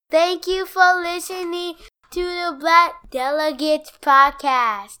Thank you for listening to the Black Delegates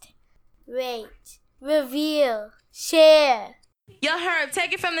Podcast. Rate, review, share. Yo, Herb,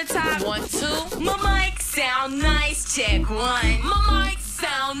 take it from the top. 1, 2. My mic sound nice. Check 1. My mic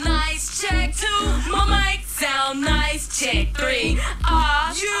sound nice. Check 2. My mic sound nice. Check 3.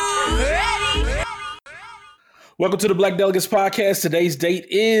 Are you ready? Welcome to the Black Delegates Podcast. Today's date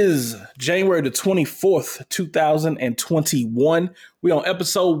is January the 24th, 2021. We're on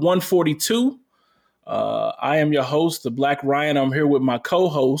episode 142. I am your host, the Black Ryan. I'm here with my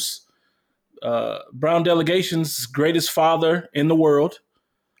co-host, Brown Delegation's greatest father in the world,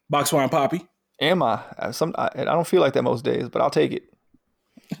 Boxwine Poppy. Am I? I don't feel like that most days, but I'll take it.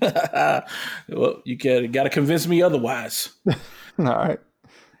 Well, you got to convince me otherwise. All right.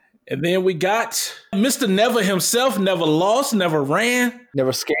 And then we got Mr. Never himself, never lost, never ran.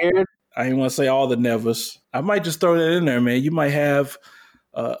 Never scared. I didn't want to say all the nevers. I might just throw that in there, man. You might have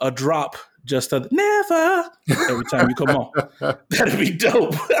a drop just of never every time you come on. That'd be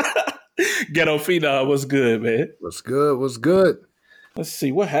dope. Ghetto Phenom, what's good, man? What's good? What's good? Let's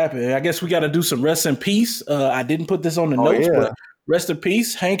see what happened. I guess we got to do some rest in peace. I didn't put this on the notes, but rest in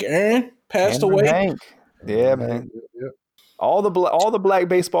peace. Hank Aaron passed away. Hank. Yeah, man. Yep. All the black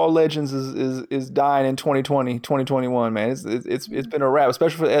baseball legends is dying in 2020, 2021, man. It's been a wrap,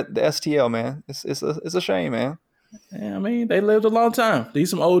 especially for the STL, man. It's a shame, man. Yeah, I mean, they lived a long time.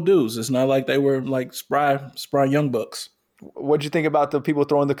 These some old dudes. It's not like they were like spry young bucks. What'd you think about the people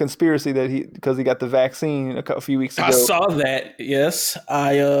throwing the conspiracy that because he got the vaccine a few weeks ago? I saw that. Yes,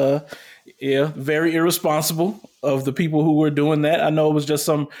 very irresponsible of the people who were doing that. I know it was just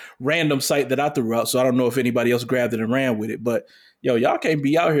some random site that I threw out, so I don't know if anybody else grabbed it and ran with it. But y'all can't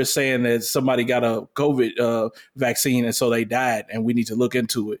be out here saying that somebody got a COVID vaccine and so they died, and we need to look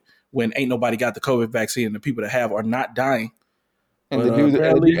into it when ain't nobody got the COVID vaccine and the people that have are not dying. And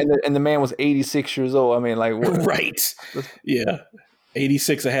the man was 86 years old. I mean, like, what? Right? Yeah.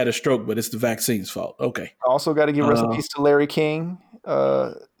 86 had a stroke, but it's the vaccine's fault. Okay. Also got to give rest in peace to Larry King.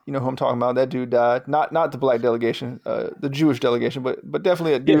 You know who I'm talking about. That dude died. Not the black delegation, the Jewish delegation, but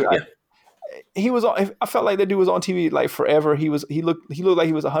definitely a dude. Yeah. I felt like that dude was on TV like forever. He looked like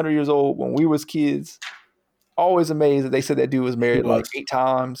he was 100 years old when we was kids. Always amazed that they said that dude was married like 8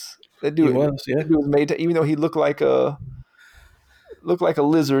 times. That dude was made to, even though he looked like a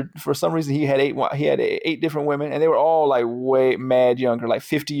lizard. For some reason, he had 8 different women, and they were all like way mad younger, like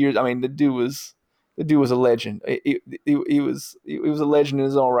 50 years. I mean, the dude was a legend. He was a legend in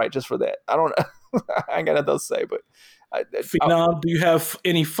his own right just for that. I don't know. I ain't got nothing else to say, but Phenom, do you have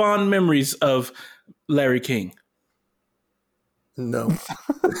any fond memories of Larry King? No. I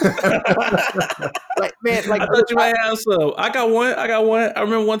thought you might have some. I got one. I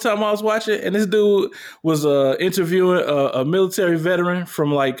remember one time I was watching, and this dude was interviewing a military veteran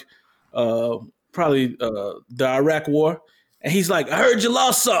from like probably the Iraq War, and he's like, "I heard you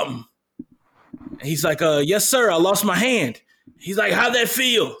lost something." And he's like, "Yes, sir, I lost my hand." He's like, "How'd that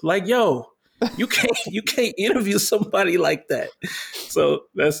feel?" Like, yo, you can't interview somebody like that. So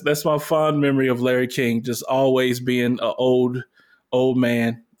that's my fond memory of Larry King, just always being an old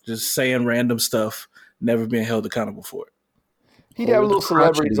man, just saying random stuff, never being held accountable for it. He'd have little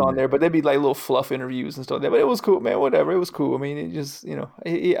celebrities on there, but they'd be like little fluff interviews and stuff like that. But it was cool, man. Whatever, it was cool. I mean, it just, you know,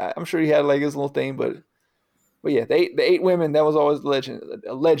 I'm sure he had like his little thing, but yeah, the 8 women, that was always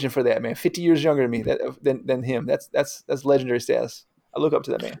a legend for that, man. 50 years younger than me, than him. That's legendary status. I look up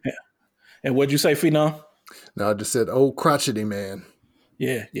to that man. Yeah. And what'd you say, Phenom? No, I just said old crotchety man.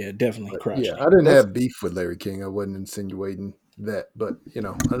 Yeah, definitely crotchety. Yeah, I didn't have beef with Larry King. I wasn't insinuating that, but you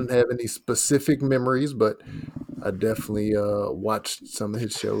know, I didn't have any specific memories, but I definitely watched some of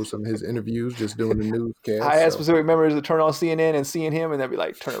his shows, some of his interviews, just doing the newscast. I had specific memories to turn on CNN and seeing him, and then be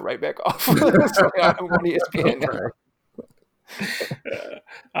like, turn it right back off. So I'm on ESPN now.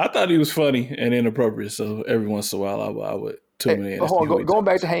 I thought he was funny and inappropriate, so every once in a while I would tune in. Going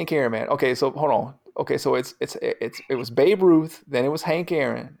back to Hank Aaron, man. Okay, so hold on. Okay, so it was Babe Ruth, then it was Hank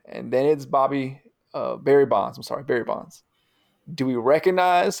Aaron, and then it's Barry Bonds. I'm sorry, Barry Bonds. Do we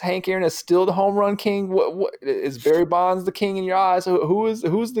recognize Hank Aaron as still the home run king? What is Barry Bonds the king in your eyes? Who is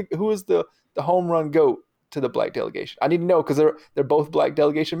the home run GOAT to the black delegation? I need to know because they're both black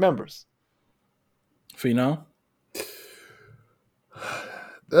delegation members. Phenom?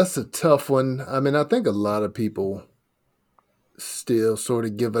 That's a tough one. I mean, I think a lot of people still sort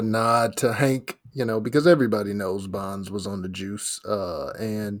of give a nod to Hank, you know, because everybody knows Bonds was on the juice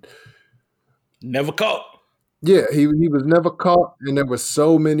and never caught. Yeah, he was never caught, and there were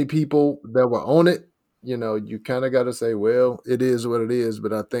so many people that were on it. You know, you kind of got to say, well, it is what it is.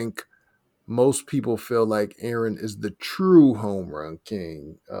 But I think most people feel like Aaron is the true home run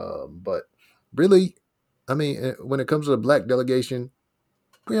king. But really, I mean, when it comes to the black delegation,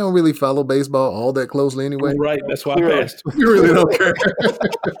 we don't really follow baseball all that closely anyway. Right. That's why I Clearly. passed. We really don't care.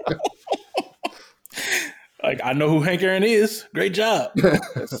 Like, I know who Hank Aaron is. Great job.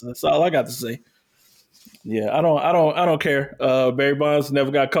 That's all I got to say. Yeah, I don't care. Barry Bonds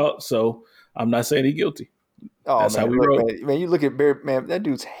never got caught, so I'm not saying he's guilty. Oh That's man, how we look, roll. man, you look at Barry, man, that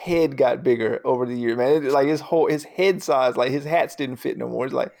dude's head got bigger over the year, man. Like his head size, like his hats didn't fit no more.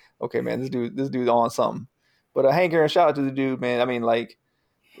 It's like, okay, man, this dude's on something. But Hank Aaron, shout out to the dude, man. I mean,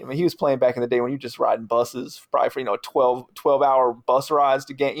 he was playing back in the day when you just riding buses, probably for 12-hour bus rides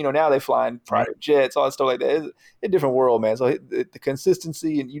to get. Now they flying private jets, all that stuff like that. It's a different world, man. So the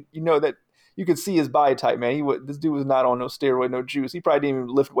consistency, and you know that you could see his body type, man. This dude was not on no steroid, no juice. He probably didn't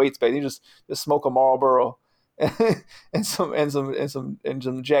even lift weights back. He just smoke a Marlboro and some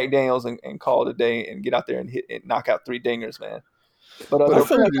Jack Daniels and call it a day and get out there and knock out 3 dingers, man. But I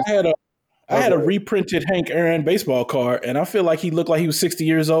feel like I had a reprinted Hank Aaron baseball card, and I feel like he looked like he was 60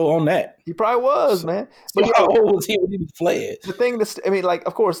 years old on that. He probably was, man. But How old was he when he was playing? The thing that's, I mean, like,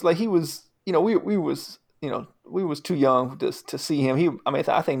 of course, like he was, we was too young to see him.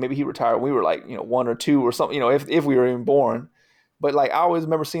 I think maybe he retired when we were like, 1 or 2 or something, if we were even born. But like I always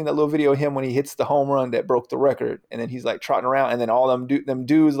remember seeing that little video of him when he hits the home run that broke the record, and then he's like trotting around, and then all them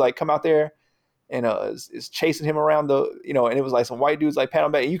dudes like come out there and is chasing him around and it was like some white dudes like pat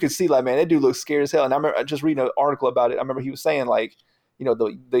him back, and you could see like, man, that dude looks scared as hell. And I remember just reading an article about it. I remember he was saying like,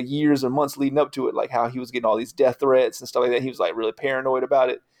 the years and months leading up to it, like how he was getting all these death threats and stuff like that. He was like really paranoid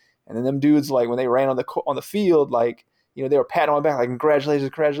about it. And then them dudes, like when they ran on the field, like, they were patting on the back, like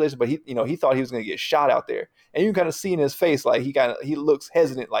congratulations. But he thought he was going to get shot out there. And you can kind of see in his face, like he looks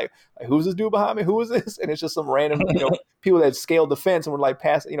hesitant, like who's this dude behind me? Who is this? And it's just some random, people that scaled the fence and were like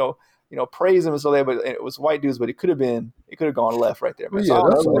passing, praise him and so that. But it was white dudes, but it could have gone left right there, man. Yeah, So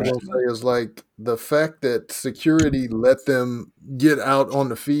that's what I'm gonna say is like the fact that security let them get out on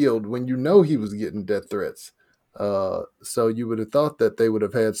the field when he was getting death threats. So you would have thought that they would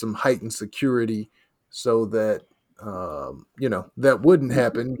have had some heightened security so that that wouldn't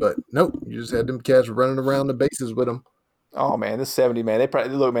happen. But nope, you just had them cats running around the bases with them. Oh man, this 70, man. They probably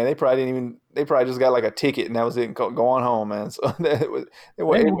just got like a ticket and that was it. Go on home, man. So They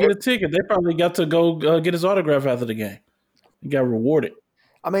didn't get a ticket. They probably got to go get his autograph after the game. He got rewarded.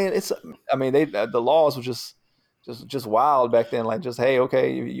 The laws were just wild back then. Like, just, hey,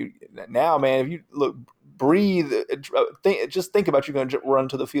 okay, you now, man, if you breathe, think about you're going to run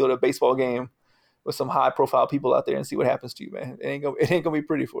to the field at a baseball game with some high profile people out there and see what happens to you, man. It ain't gonna be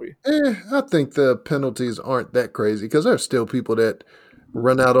pretty for you. I think the penalties aren't that crazy because there's still people that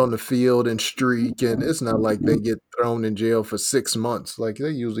run out on the field and streak, and it's not like they get thrown in jail for 6 months. Like they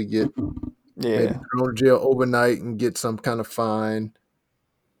usually get maybe thrown in jail overnight and get some kind of fine.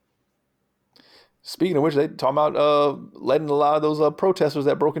 Speaking of which, they talking about letting a lot of those protesters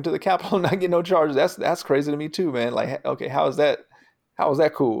that broke into the Capitol not get no charges. That's crazy to me too, man. Like, okay, how is that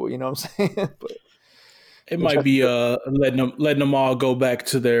cool? You know what I'm saying? But it might be letting them all go back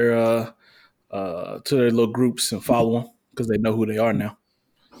to their little groups and follow them because they know who they are now.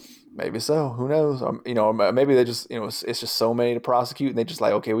 Maybe so. Who knows? Maybe they just it's just so many to prosecute, and they just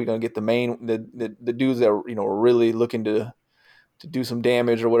like, okay, we're gonna get the dudes that are really looking to do some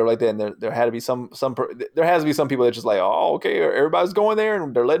damage or whatever like that. And there has to be some people that just like, oh, okay, everybody's going there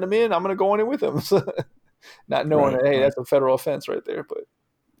and they're letting them in. I'm gonna go in with them, not knowing that that's a federal offense right there. But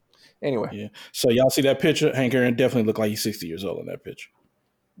anyway, yeah. So y'all see that picture? Hank Aaron definitely looked like he's 60 years old in that picture.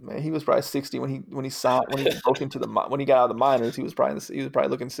 Man, he was probably 60 when he broke into when he got out of the minors. He was probably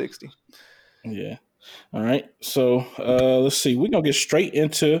looking 60. Yeah. All right. So let's see. We're gonna get straight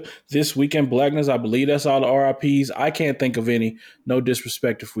into this weekend blackness. I believe that's all the RIPs. I can't think of any. No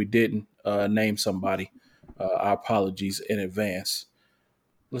disrespect if we didn't name somebody. Our apologies in advance.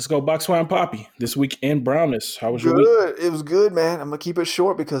 Let's go Boxwine Poppy. This week in Brownness. How was your week? Good. It was good, man. I'm gonna keep it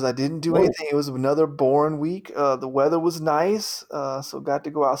short because I didn't do anything. It was another boring week. The weather was nice, so got to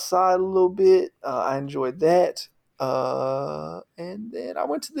go outside a little bit. I enjoyed that. And then I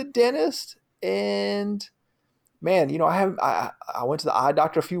went to the dentist, and man, I went to the eye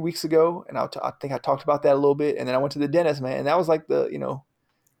doctor a few weeks ago, and I think I talked about that a little bit. And then I went to the dentist, man, and that was like other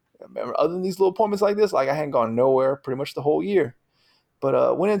than these little appointments like this, like I hadn't gone nowhere pretty much the whole year.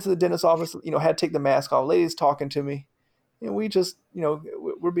 But went into the dentist's office, had to take the mask off. Lady's talking to me, and we just,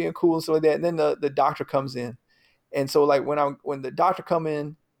 we're being cool and stuff like that. And then the doctor comes in, and so like when the doctor come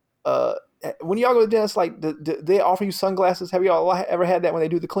in, when y'all go to the dentist, like do they offer you sunglasses? Have y'all ever had that when they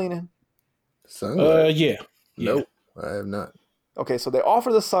do the cleaning? Sunglasses? Yeah. Nope, I have not. Okay, so they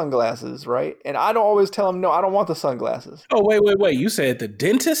offer the sunglasses, right? And I don't always tell them, no, I don't want the sunglasses. Oh, wait. You said the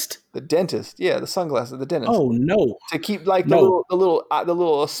dentist? The dentist, yeah, the sunglasses, the dentist, Oh, no. to keep like No. the little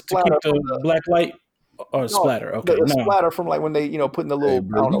To splatter keep from the black light or splatter. Okay, the no. splatter from like when they put in the Hey, little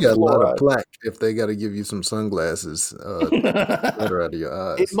bro, I don't you know got a lot of fluoride. plaque if they got to give you some sunglasses better out of your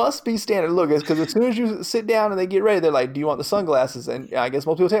It eyes. must be standard. Look, it's because as soon as you sit down and they get ready, they're like, "Do you want the sunglasses?" And I guess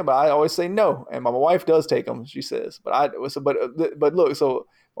most people take them, but I always say no. And my wife does take them. She says, but look, so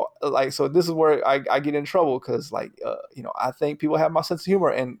like so this is where I get in trouble because like I think people have my sense of humor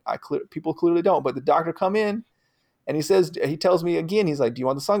and people clearly don't. But the doctor come in and he tells me again, he's like, "Do you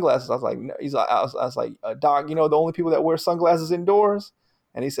want the sunglasses?" I was like, no. He's like, I was like, "Doc, the only people that wear sunglasses indoors,"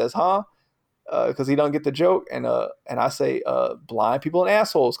 and he says, "Huh?" Because he don't get the joke, and I say blind people and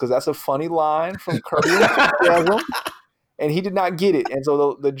assholes because that's a funny line from Curb Your Enthusiasm, and he did not get it, and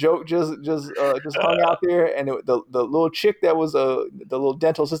so the joke just hung out there, and the little chick that was the little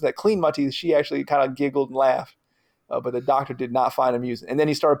dental assistant that cleaned my teeth, she actually kind of giggled and laughed, but the doctor did not find amusing, and then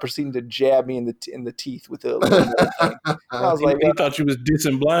he started proceeding to jab me in the teeth with the little thing. And I was like, He thought you was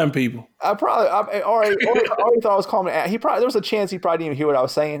dissing blind people. I already thought I was calling it. There was a chance he probably didn't even hear what I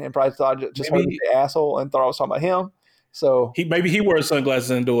was saying and probably thought just heard me say asshole and thought I was talking about him. So Maybe he wears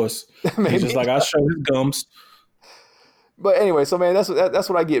sunglasses indoors. He's just like, I'll show his gums. But anyway, so man, that's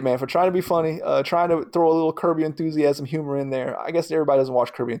what I get, man, for trying to be funny, trying to throw a little Curb Your Enthusiasm humor in there. I guess everybody doesn't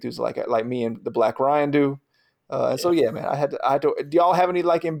watch Curb Your Enthusiasm like me and the Black Ryan do. And so yeah, man, I had to. Do y'all have any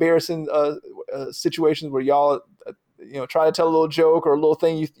like embarrassing situations where y'all try to tell a little joke or a little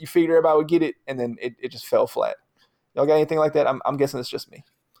thing you figured everybody would get it, and then it just fell flat? Y'all got anything like that? I'm guessing it's just me.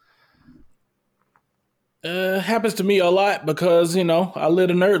 Happens to me a lot because, I live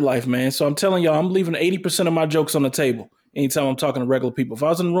a nerd life, man. So I'm telling y'all, I'm leaving 80% of my jokes on the table anytime I'm talking to regular people. If I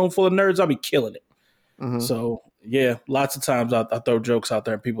was in a room full of nerds, I'd be killing it. Mm-hmm. So, yeah, lots of times I throw jokes out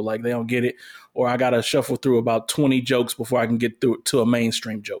there and people like they don't get it. Or I got to shuffle through about 20 jokes before I can get through to a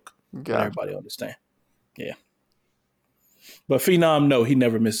mainstream joke. Gotcha. That everybody understand. Yeah. But Phenom, no, he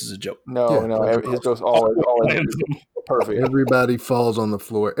never misses a joke. No, his jokes always perfect. Everybody falls on the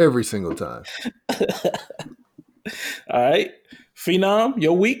floor every single time. All right. Phenom,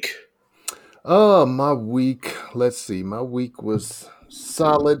 your week? My week, let's see. My week was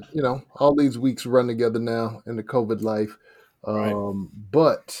solid. All these weeks run together now in the COVID life. Right.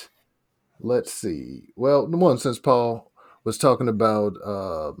 But let's see. Well, the one since Paul was talking about,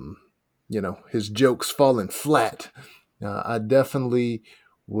 his jokes falling flat. I definitely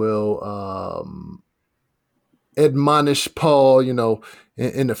will admonish Paul,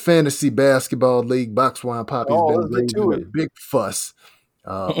 in the fantasy basketball league, Box Wine Poppy's been raising a big fuss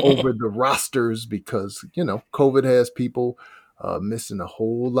over the rosters because, COVID has people missing a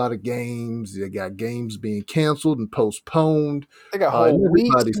whole lot of games. They got games being canceled and postponed. They got whole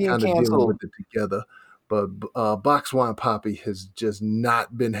everybody's kind of dealing with it together. But Box Wine Poppy has just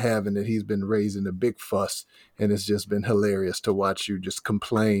not been having it. He's been raising a big fuss, and it's just been hilarious to watch you just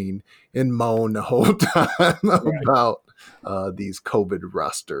complain and moan the whole time about these COVID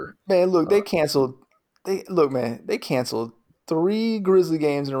roster. Man, look, they canceled. They canceled 3 Grizzly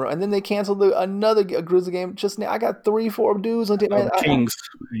games in a row, and then they canceled another Grizzly game just now. I got 3-4 dudes on the Kings.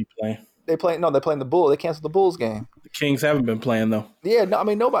 They're playing the Bulls. They canceled the Bulls game. The Kings haven't been playing though. Yeah, no, I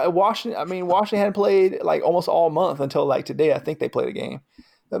mean nobody. Washington hadn't played like almost all month until like today. I think they played a game.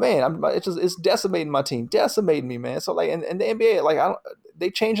 But man, it's decimating my team, decimating me, man. So like, and the NBA, they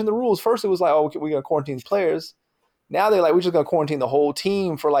changing the rules. First it was like, oh, we're gonna quarantine these Now they're like, we're just gonna quarantine the whole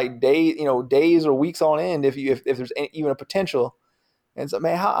team for like days or weeks on end if there's even a potential. And so,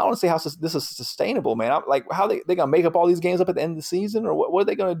 man, I don't see how this is sustainable, man. I'm like, how they gonna make up all these games up at the end of the season, or what are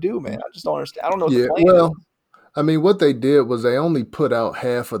they gonna do, man? I just don't understand. I don't know what the plan is. I mean, what they did was they only put out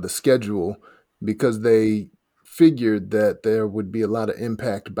half of the schedule because they figured that there would be a lot of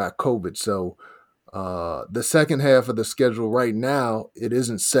impact by COVID. So the second half of the schedule right now, it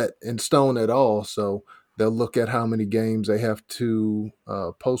isn't set in stone at all. So they'll look at how many games they have to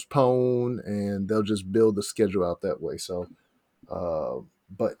postpone, and they'll just build the schedule out that way. So.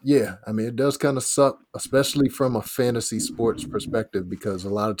 But yeah, I mean, it does kind of suck, especially from a fantasy sports perspective, because a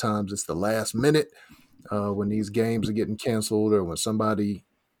lot of times it's the last minute when these games are getting canceled, or when somebody,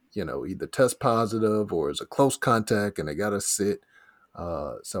 either tests positive or is a close contact and they got to sit.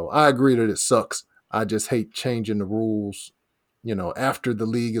 So I agree that it sucks. I just hate changing the rules, after the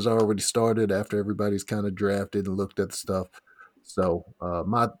league has already started, after everybody's kind of drafted and looked at the stuff. So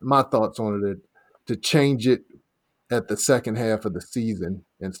my thoughts on it, to change it at the second half of the season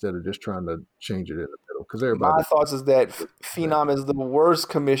instead of just trying to change it in the middle. because everybody. My thoughts is that Phenom is the worst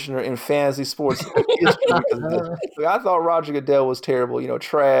commissioner in fantasy sports history because of this. Like, I thought Roger Goodell was terrible,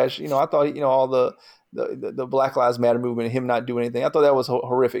 trash. I thought, all the Black Lives Matter movement and him not doing anything. I thought that was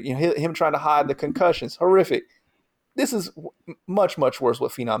horrific. Him trying to hide the concussions, horrific. This is much, much worse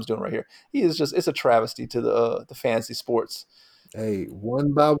what Phenom's doing right here. It's a travesty to the fantasy sports. Hey,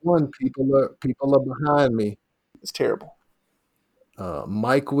 one by one, people are behind me. It's terrible.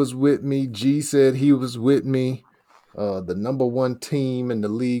 Mike was with me. G said he was with me. The number one team in the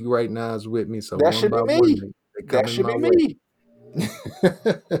league right now is with me. So that should be me. That should be me.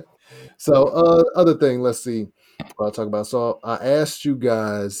 So other thing, let's see what I'll talk about. So I asked you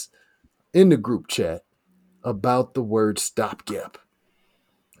guys in the group chat about the word stopgap.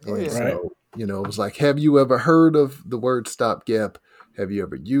 And so, it was like, have you ever heard of the word stopgap? Have you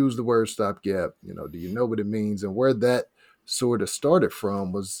ever used the word stopgap? Do you know what it means? And where that sort of started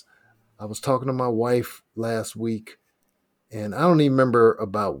from was I was talking to my wife last week, and I don't even remember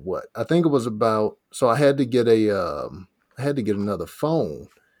about what. I think it was about, so I had to get another phone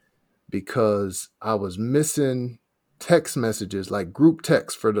because I was missing text messages, like group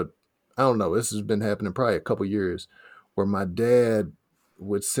text I don't know, this has been happening probably a couple years, where my dad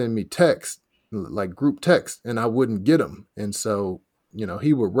would send me text, like group text, and I wouldn't get them. And so,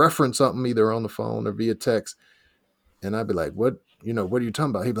 he would reference something either on the phone or via text. And I'd be like, what are you talking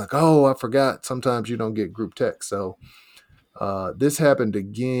about? He'd be like, oh, I forgot. Sometimes you don't get group text. So this happened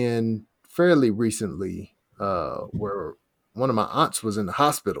again fairly recently, where one of my aunts was in the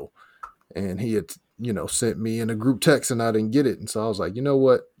hospital and he had, sent me in a group text and I didn't get it. And so I was like, you know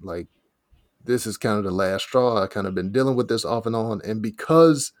what? Like, this is kind of the last straw. I kind of been dealing with this off and on. And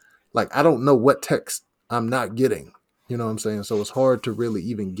because I don't know what text I'm not getting, you know what I'm saying? So it's hard to really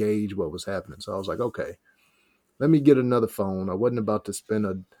even gauge what was happening. So I was like, okay, let me get another phone. I wasn't about to spend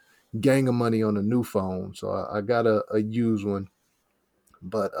a gang of money on a new phone. So I got a used one.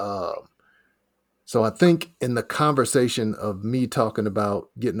 But so I think in the conversation of me talking about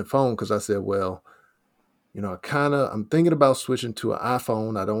getting a phone, because I said, well, I'm thinking about switching to an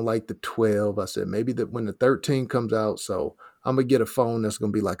iPhone. I don't like the 12. I said, maybe that when the 13 comes out. So I'm going to get a phone that's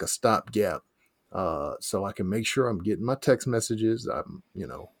going to be like a stopgap. So I can make sure I'm getting my text messages. I'm,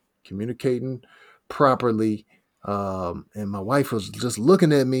 communicating properly. And my wife was just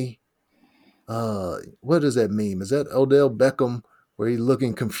looking at me. What does that mean? Is that Odell Beckham where he's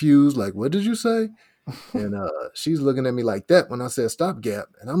looking confused? Like, what did you say? And she's looking at me like that when I said stopgap.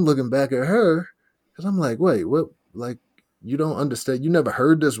 And I'm looking back at her because I'm like, wait, what? Like, you don't understand. You never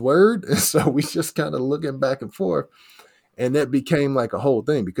heard this word? And so we just kind of looking back and forth. And that became like a whole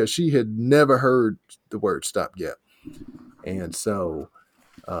thing because she had never heard the word stopgap. And so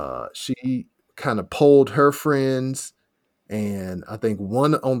she kind of polled her friends. And I think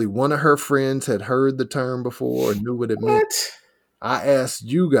only one of her friends had heard the term before or knew what it meant. I asked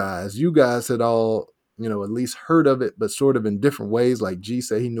you guys had all, at least heard of it, but sort of in different ways. Like G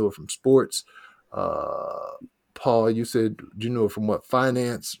said, he knew it from sports. Paul, you said you knew it from what?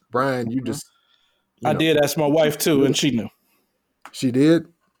 Finance. Brian, you just. I did ask my wife too, and she knew. She did?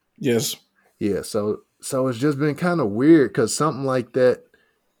 Yes. Yeah. So it's just been kind of weird because something like that,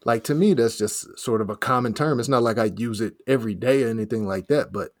 like to me, that's just sort of a common term. It's not like I use it every day or anything like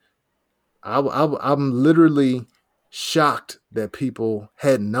that, but I'm literally shocked that people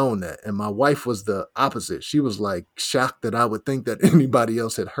hadn't known that. And my wife was the opposite. She was like shocked that I would think that anybody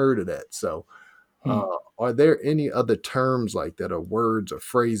else had heard of that. So are there any other terms like that or words or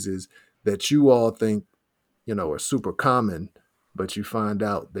phrases that you all think, are super common, but you find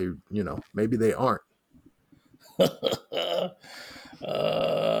out they, maybe they aren't?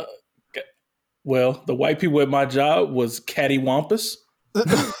 Well, the white people at my job was cattywampus.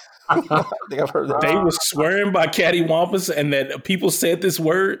 I think I've heard that. They were swearing by cattywampus and that people said this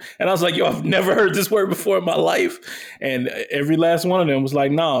word. And I was like, yo, I've never heard this word before in my life. And every last one of them was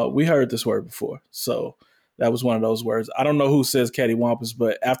like, no, we heard this word before. So that was one of those words. I don't know who says cattywampus,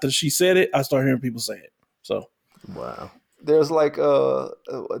 but after she said it, I started hearing people say it. So, wow. There's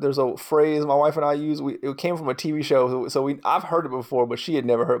there's a phrase my wife and I use. It came from a TV show, so I've heard it before, but she had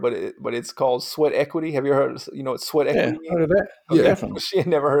never heard. But it's called sweat equity. Have you heard? It's sweat equity. Yeah, heard of that. Yeah, definitely. She had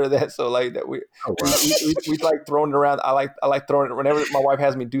never heard of that. So like that we like throwing it around. I like throwing it whenever my wife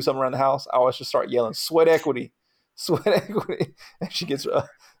has me do something around the house. I always just start yelling sweat equity, and she gets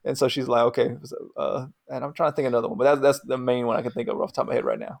and so she's like okay. And I'm trying to think of another one, but that's the main one I can think of off the top of my head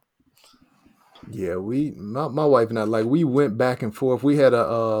right now. Yeah, my wife and I, like, we went back and forth. We had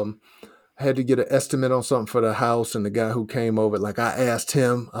had to get an estimate on something for the house, and the guy who came over, like, I asked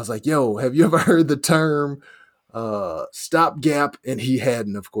him, I was like, yo, have you ever heard the term stopgap, and he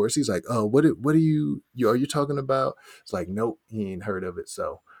hadn't, of course. He's like, oh, what are you are you talking about? It's like, nope, he ain't heard of it.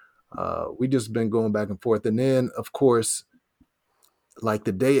 So we just been going back and forth. And then, of course, like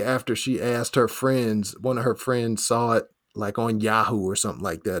the day after she asked her friends, one of her friends saw it like on Yahoo or something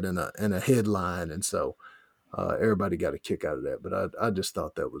like that in a headline. And so everybody got a kick out of that. But I just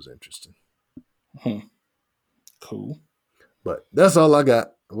thought that was interesting. Cool. But that's all I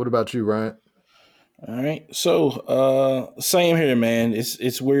got. What about you, Ryan? All right. So same here, man.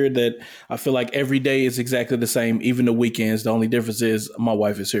 It's weird that I feel like every day is exactly the same, even the weekends. The only difference is my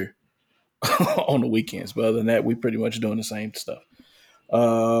wife is here on the weekends. But other than that, we pretty much doing the same stuff.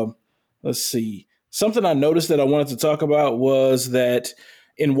 Let's see. Something I noticed that I wanted to talk about was that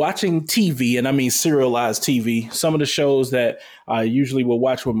in watching TV, and I mean serialized TV, some of the shows that I usually will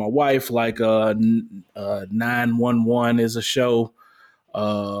watch with my wife, like 911 is a show,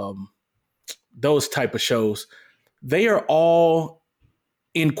 those type of shows, they are all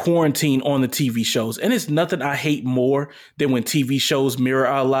in quarantine on the TV shows. And it's nothing I hate more than when TV shows mirror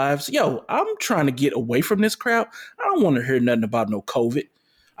our lives. Yo, I'm trying to get away from this crowd. I don't want to hear nothing about no COVID.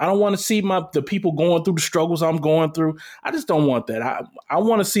 I don't want to see the people going through the struggles I'm going through. I just don't want that. I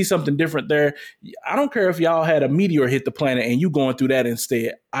want to see something different there. I don't care if y'all had a meteor hit the planet and you going through that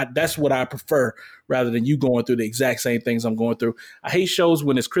instead. That's what I prefer rather than you going through the exact same things I'm going through. I hate shows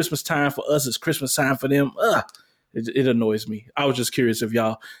when it's Christmas time for us, it's Christmas time for them. It annoys me. I was just curious if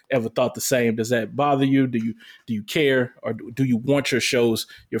y'all ever thought the same. Does that bother you? Do you care, or do you want your shows,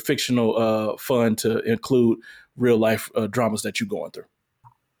 your fictional fun, to include real life dramas that you're going through?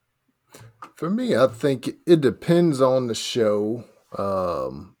 For me, I think it depends on the show,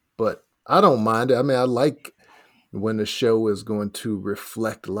 but I don't mind it. I mean, I like when the show is going to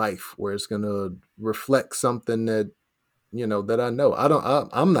reflect life, where it's going to reflect something that, that I know.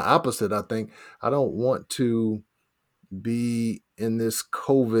 I'm the opposite, I think. I don't want to be in this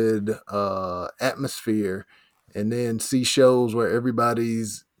COVID atmosphere and then see shows where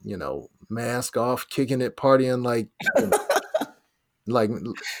everybody's, mask off, kicking it, partying like...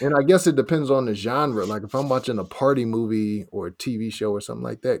 and I guess it depends on the genre. Like if I'm watching a party movie or a TV show or something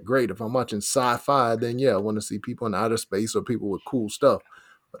like that, great. If I'm watching sci-fi, then yeah, I want to see people in outer space or people with cool stuff.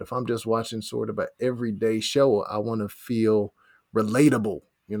 But if I'm just watching sort of an everyday show, I want to feel relatable.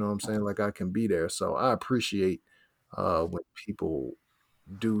 You know what I'm saying? Like I can be there. So I appreciate when people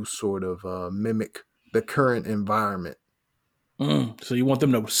do sort of mimic the current environment. So you want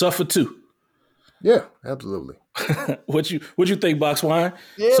them to suffer too? Yeah, absolutely. What you think, Box Wine?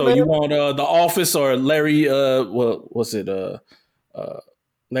 Yeah, so man. You want The Office or Larry?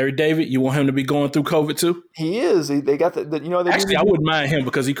 Larry David? You want him to be going through COVID too? He is. They got the Actually, I wouldn't mind him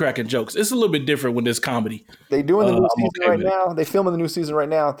because he cracking jokes. It's a little bit different when there's comedy. They doing the new I'm season okay right with it. now. They filming the new season right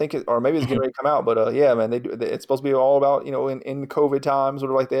now. I think or maybe it's getting ready to come out. But yeah, man, it's supposed to be all about in the COVID times,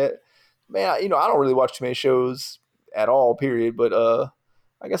 sort of like that. Man, I don't really watch too many shows at all. Period. But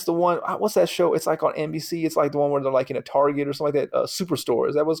I guess the one, what's that show? It's like on NBC. It's like the one where they're like in a Target or something like that. Superstore.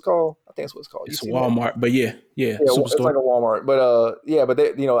 Is that what it's called? I think that's what it's called. It's Walmart, but yeah, Superstore. It's like a Walmart. But but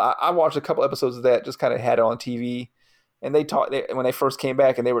they, I watched a couple episodes of that. Just kind of had it on TV, and they talked when they first came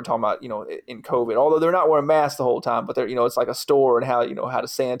back, and they were talking about in COVID. Although they're not wearing masks the whole time, but they're it's like a store and how how to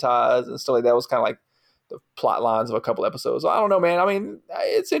sanitize and stuff like that. Was kind of like the plot lines of a couple episodes. So I don't know, man. I mean,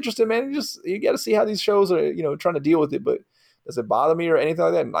 it's interesting, man. You got to see how these shows are trying to deal with it, but. Does it bother me or anything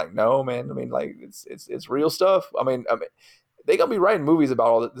like that? And like, no, man. I mean, like it's real stuff. I mean, they gonna be writing movies about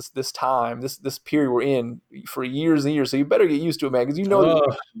all this time, this period we're in for years and years. So you better get used to it, man, because some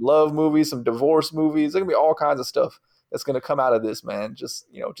love movies, some divorce movies. There's gonna be all kinds of stuff that's gonna come out of this, man.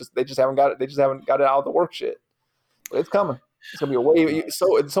 They just haven't got it. They just haven't got it out of the work shit. But it's coming. It's gonna be a wave.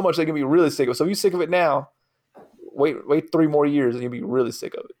 So much they can be really sick of it. So if you're sick of it now, wait 3 more years and you'll be really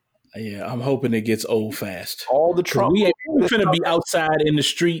sick of it. Yeah, I'm hoping it gets old fast. All the Trump. We're going to be outside in the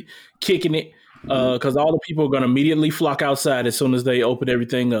street kicking it because all the people are going to immediately flock outside as soon as they open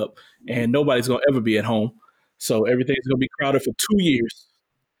everything up. And nobody's going to ever be at home. So everything's going to be crowded for 2 years.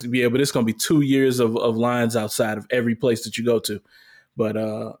 Yeah, but it's going to be 2 years of lines outside of every place that you go to. But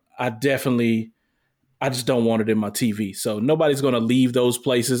I just don't want it in my TV. So nobody's going to leave those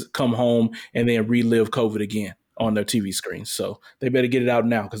places, come home, and then relive COVID again on their TV screens. So they better get it out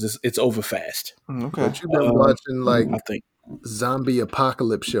now because it's over fast. Okay. But you've been watching I think zombie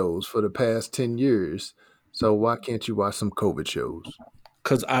apocalypse shows for the past 10 years. So why can't you watch some COVID shows?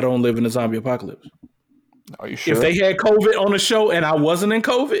 because I don't live in a zombie apocalypse. Are you sure? If they had COVID on the show and I wasn't in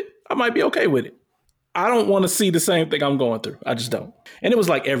COVID, I might be okay with it. I don't want to see the same thing I'm going through. I just don't. And it was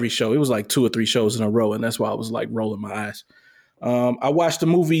like every show. It was like 2 or 3 shows in a row. And that's why I was like rolling my eyes. I watched the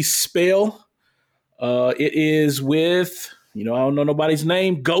movie Spell. It is with, I don't know nobody's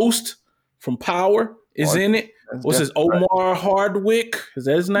name. Ghost from Power is in it. What's his Omar Hardwick? Is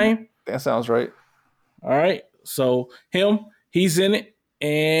that his name? That sounds right. All right. So he's in it.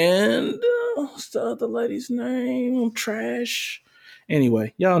 And what's the other lady's name? Trash.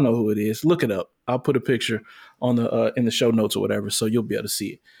 Anyway, y'all know who it is. Look it up. I'll put a picture on the in the show notes or whatever, so you'll be able to see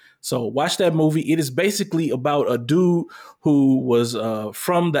it. So watch that movie. It is basically about a dude who was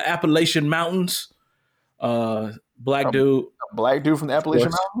from the Appalachian Mountains. Black dude. A black dude from the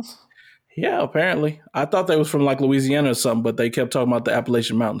Appalachian Mountains? Yeah, apparently. I thought they was from like Louisiana or something, but they kept talking about the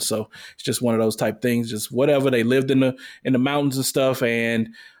Appalachian Mountains. So it's just one of those type things. Just whatever. They lived in the mountains and stuff, and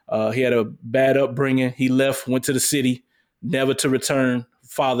he had a bad upbringing. He left, went to the city, never to return.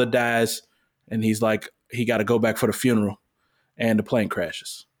 Father dies, and he's like, he got to go back for the funeral, and the plane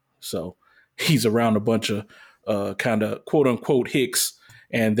crashes. So he's around a bunch of kind of quote unquote hicks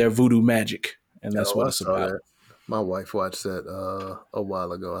and their voodoo magic, and that's what it's about. That. My wife watched that a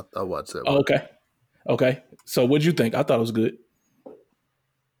while ago. I watched that. Okay. So what'd you think? I thought it was good.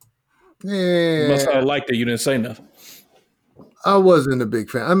 Yeah, you must have liked it. You didn't say nothing. I wasn't a big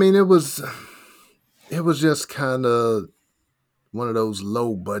fan. I mean, it was just kind of one of those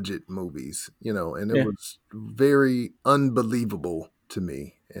low budget movies, and it was very unbelievable to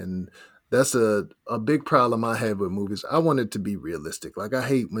me. And that's a big problem I have with movies. I want it to be realistic. Like, I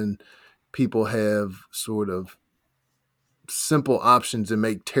hate when people have sort of simple options and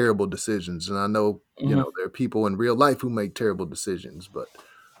make terrible decisions. And I know, there are people in real life who make terrible decisions, but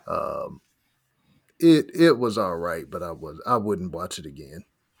it was all right, but I wouldn't watch it again.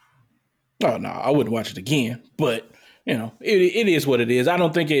 Oh no, I wouldn't watch it again, but it is what it is. I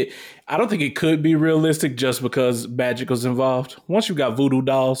don't think it could be realistic just because magic was involved. Once you got voodoo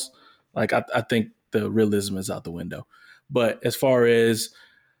dolls, like I think the realism is out the window. But as far as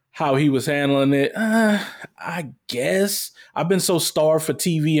how he was handling it, I guess I've been so starved for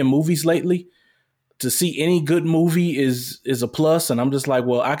TV and movies lately. To see any good movie is a plus, and I'm just like,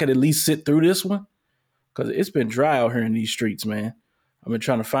 well, I could at least sit through this one because it's been dry out here in these streets, man. I've been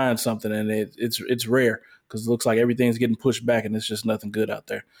trying to find something, and it's rare because it looks like everything's getting pushed back, and it's just nothing good out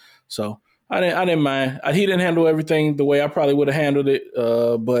there. So I didn't mind. He didn't handle everything the way I probably would have handled it,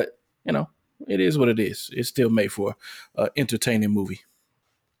 but it is what it is. It's still made for an entertaining movie.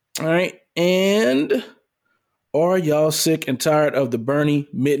 All right, and are y'all sick and tired of the Bernie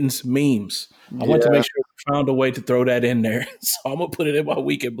Mittens memes? I want to make sure we found a way to throw that in there, so I'm gonna put it in my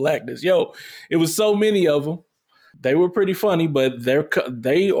Week in Blackness. Yo, it was so many of them. They were pretty funny, but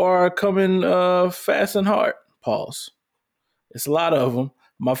they are coming fast and hard. Pause. It's a lot of them.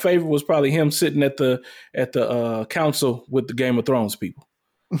 My favorite was probably him sitting at the council with the Game of Thrones people,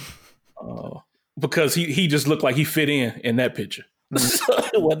 because he just looked like he fit in that picture. So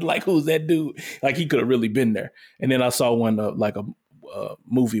it wasn't like, who's that dude? Like, he could have really been there. And then I saw one like a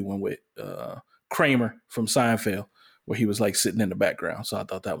movie one with Kramer from Seinfeld, where he was like sitting in the background. So I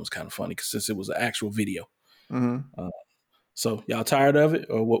thought that was kind of funny since it was an actual video. Mm-hmm. So y'all tired of it,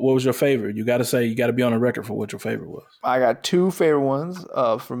 or what was your favorite? You got to be on the record for what your favorite was. I got two favorite ones.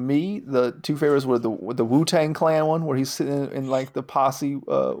 For me, the two favorites were the Wu-Tang Clan one, where he's sitting in like the posse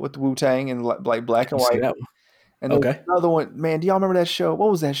with the Wu-Tang and like black and white. And another one, man, do y'all remember that show? What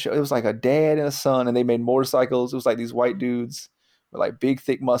was that show? It was like a dad and a son, and they made motorcycles. It was like these white dudes with like big,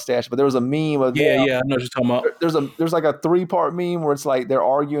 thick mustache. But there was a meme of I know what you're talking about. There's like a 3-part meme where it's like they're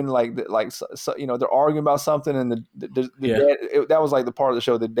arguing they're arguing about something, and the dad, that was like the part of the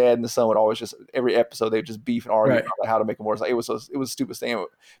show. The dad and the son would always just every episode they would just beef and argue about like how to make a motorcycle. It was a stupid thing.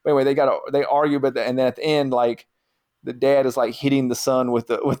 But anyway, they argue, and then at the end, like, the dad is like hitting the son with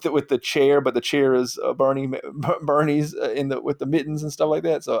the chair, but the chair is Bernie's with the mittens and stuff like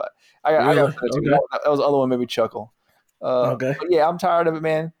that. So I got that was the other one made me chuckle. But yeah, I'm tired of it,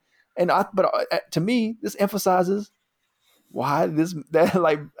 man. And to me, this emphasizes why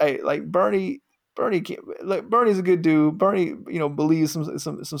like Bernie can't, like, Bernie's a good dude. Bernie, believes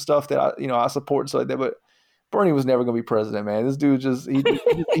some stuff that I support, so like that, but Bernie was never gonna be president, man. This dude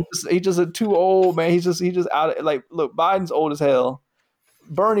he's just too old, man. He's just out. Like, look, Biden's old as hell.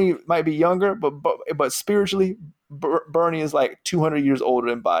 Bernie might be younger, but spiritually, Bernie is like 200 years older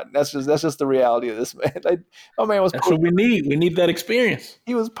than Biden. That's just the reality of this, man. Like, that's what we need. We need that experience.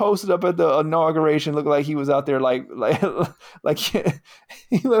 He was posted up at the inauguration, looking like he was out there like he looked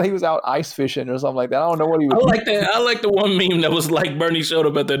like he was out ice fishing or something like that. I don't know what he was. I like that. I like the one meme that was like Bernie showed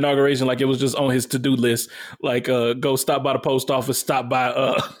up at the inauguration like it was just on his to-do list. Like, go stop by the post office, stop by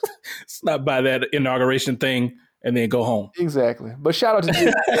that inauguration thing, and then go home. Exactly. But shout out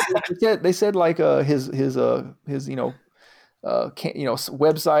to they said like his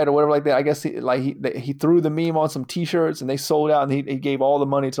website or whatever like that. I guess he threw the meme on some T-shirts and they sold out, and he gave all the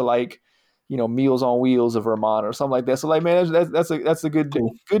money to like, Meals on Wheels of Vermont or something like that. So like, man, that's a good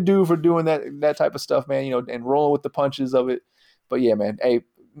dude for doing that type of stuff, man. And rolling with the punches of it. But yeah, man. Hey,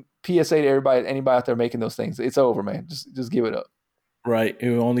 PSA to anybody out there making those things. It's over, man. Just give it up. Right. It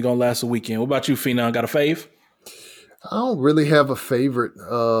only gonna last a weekend. What about you, Phenom? Got a fave? I don't really have a favorite.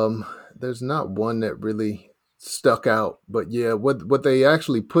 There's not one that really stuck out. But yeah, what they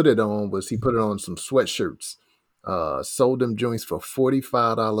actually put it on was he put it on some sweatshirts. Sold them joints for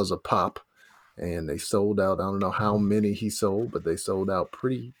 $45 a pop, and they sold out. I don't know how many he sold, but they sold out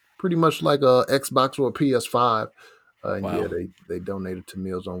pretty much like a Xbox or a PS5. And Wow. yeah, they donated to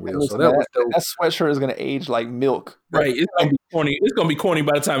Meals on Wheels. So that was dope. That sweatshirt is gonna age like milk. Right. It's gonna be corny. It's gonna be corny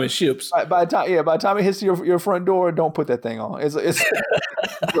by the time it ships. By the time it hits your front door, don't put that thing on. It's a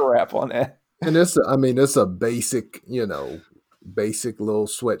wrap on that. And it's a basic, basic little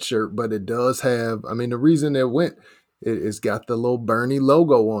sweatshirt, but it does have, the reason it went, it's got the little Bernie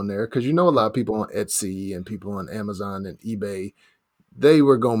logo on there, because a lot of people on Etsy and people on Amazon and eBay, they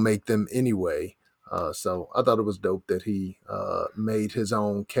were going to make them anyway. So I thought it was dope that he made his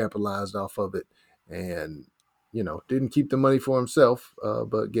own, capitalized off of it, and, didn't keep the money for himself,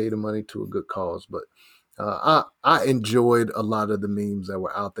 but gave the money to a good cause. But I enjoyed a lot of the memes that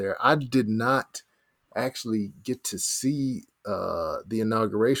were out there. I did not actually get to see the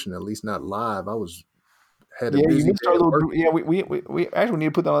inauguration, at least not live. Had a busy day at work. We actually need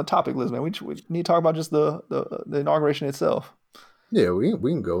to put that on the topic list, man. We need to talk about just the inauguration itself. Yeah, we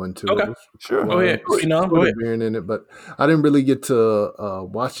can go into it. Sure. Go ahead. Go ahead. In it, but I didn't really get to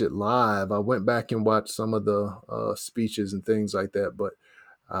watch it live. I went back and watched some of the speeches and things like that, but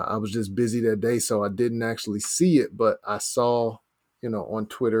I was just busy that day, so I didn't actually see it. But I saw, on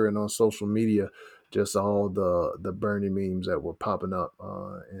Twitter and on social media, just all the Bernie memes that were popping up.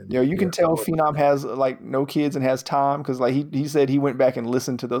 You can tell Phenom has like no kids and has time, because like he said he went back and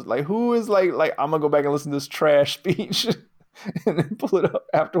listened to those. Like, who is like I'm gonna go back and listen to this trash speech and then pull it up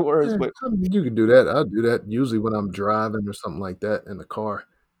afterwards. But you can do that. I do that usually when I'm driving or something like that in the car.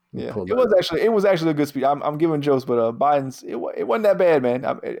 Yeah, it was actually a good speech. I'm giving jokes, but Biden's it wasn't that bad,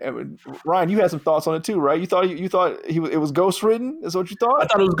 man. Ryan, you had some thoughts on it too, right? You thought it was ghost ridden. Is what you thought? I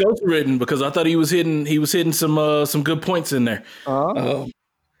thought it was ghost ridden because I thought he was hitting some good points in there. Not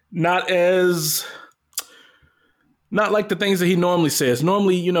like the things that he normally says.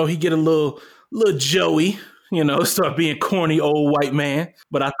 Normally, he get a little Joey. Start being corny old white man.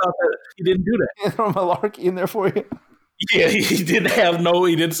 But I thought that he didn't do that. Malarkey in there for you. Yeah, he didn't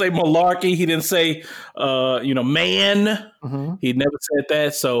say malarkey. He didn't say, man. Mm-hmm. He never said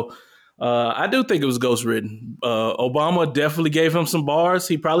that. So I do think it was ghost ridden. Obama definitely gave him some bars.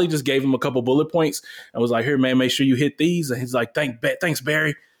 He probably just gave him a couple bullet points and was like, here, man, make sure you hit these. And he's like, thanks,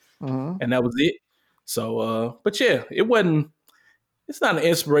 Barry. Mm-hmm. And that was it. So, but yeah, it's not an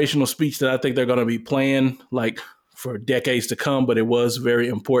inspirational speech that I think they're going to be playing like for decades to come, but it was very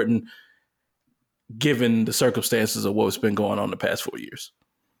important given the circumstances of what's been going on the past 4 years.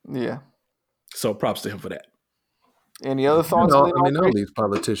 Yeah. So props to him for that. Any other thoughts? All these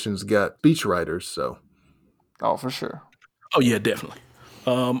politicians got speech writers, so. Oh, for sure. Oh, yeah, definitely.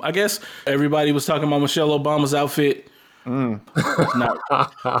 I guess everybody was talking about Michelle Obama's outfit. Paul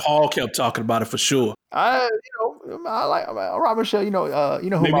kept talking about it for sure. I like Rob Michelle.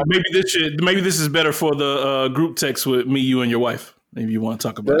 Maybe this is better for the group text with me, you, and your wife. Maybe you want to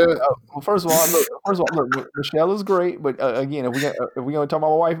talk about it. Well, first of all, look, Michelle is great, but again, if we're gonna talk about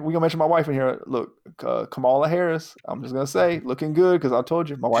my wife, we're gonna mention my wife in here. Look, Kamala Harris. I'm just gonna say, looking good, because I told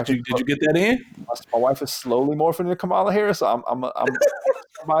you, my wife. Did you get that in? My wife is slowly morphing into Kamala Harris. So I'm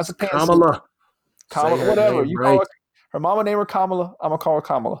buying some pants. Kamala, whatever you call her. Her mama named her Kamala. I'm gonna call her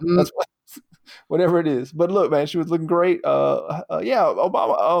Kamala. That's whatever it is. But look, man, she was looking great.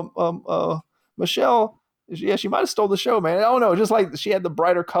 Obama. Michelle. Yeah, she might have stole the show, man. I don't know. Just like she had the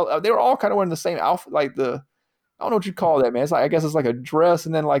brighter color. They were all kind of wearing the same outfit, like I don't know what you call that, man. It's like, I guess it's like a dress,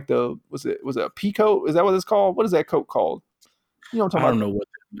 and then like was it a pea coat? Is that what it's called? What is that coat called? You know what I'm talking about? I don't know what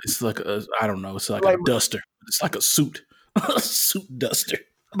it's like. I don't know. It's like a duster. It's like a suit, a suit duster.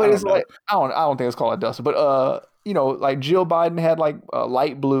 But it's like I don't think it's called a duster. But like Jill Biden had like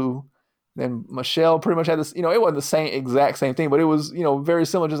light blue. Then Michelle pretty much had this, it wasn't the exact same thing, but it was, very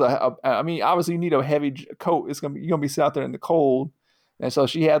similar. Just obviously you need a heavy coat. You're gonna be sitting out there in the cold, and so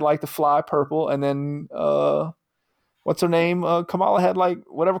she had like the fly purple, and then what's her name? Kamala had like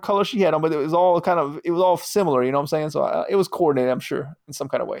whatever color she had on, but it was all similar. You know what I'm saying? So it was coordinated, I'm sure, in some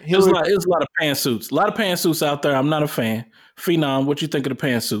kind of way. It was a lot of pantsuits. A lot of pantsuits out there. I'm not a fan. Phenom, what you think of the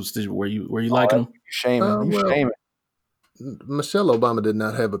pantsuits? Were you liking them? You're shaming. Michelle Obama did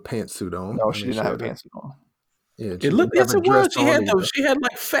not have a pantsuit on. No, she did not have a pantsuit on. Yeah, It looked. Yes, it was. She had either. those. She had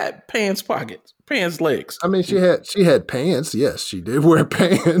like fat pants pockets, pants legs. I mean, she had pants. Yes, she did wear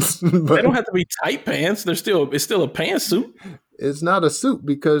pants. But They don't have to be tight pants. It's still a pantsuit. it's not a suit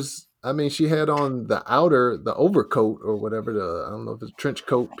because I mean, she had on the overcoat or whatever. I don't know if it's trench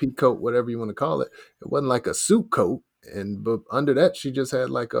coat, pea coat, whatever you want to call it. It wasn't like a suit coat, but under that she just had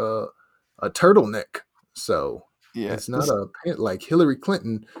like a turtleneck. So Yeah, it's not a pant like Hillary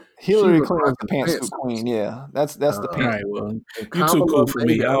Clinton. Hillary was Clinton was the rocking pantsuit queen. Yeah, that's the All pants. right, well, you too Kamala cool for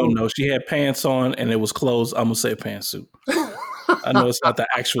me. made I her don't own. know. She had pants on and it was closed. I'm gonna say pantsuit. I know it's not the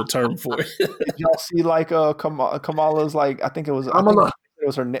actual term for it. Did y'all see like Kamala's like I think it was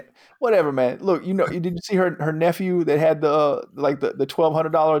her whatever, man. Look, did you see her nephew that had the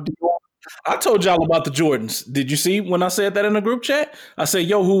 $1,200 Dior? I told y'all about the Jordans. Did you see when I said that in the group chat? I said,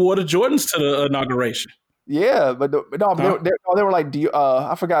 "Yo, who wore the Jordans to the inauguration?" Yeah, but they were like Dior.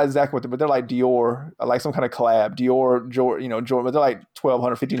 I forgot exactly what, but they're like Dior, like some kind of collab. Dior, Jordan, but they're like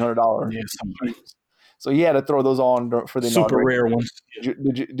 $1,200, $1,500. Yeah, somebody. So he had to throw those on for the Super inauguration. rare ones.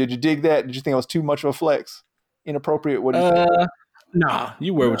 Did you dig that? Did you think it was too much of a flex? Inappropriate? What do you think? Nah,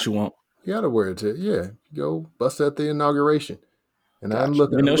 you wear what you want. You gotta wear it. Go bust at the inauguration. And I'm Gotcha.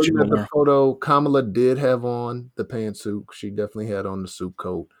 looking We know at she gonna the wear 'em. photo. Kamala did have on the pantsuit. She definitely had on the suit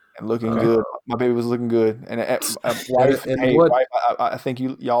coat. And looking good. My baby was looking good. And wife, I think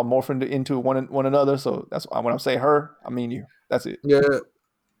y'all morphed into one another. So that's when I say her, I mean you. That's it. Yeah.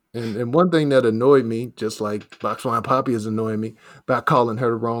 And one thing that annoyed me, just like Box Wine Poppy is annoying me about calling her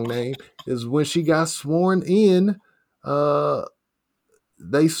the wrong name, is when she got sworn in,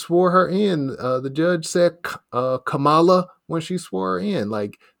 they swore her in. The judge said Kamala when she swore her in.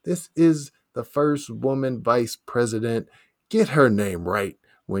 Like, this is the first woman vice president. Get her name right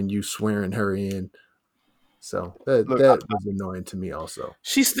when you swearing her in. So that was annoying to me also.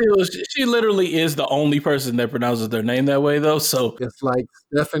 She literally is the only person that pronounces their name that way, though. So It's like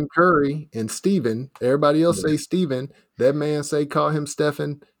Stephen Curry and Steven. Everybody else say Steven. That man call him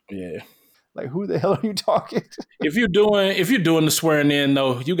Stephen. yeah. Like, who the hell are you talking to? If you're doing the swearing in,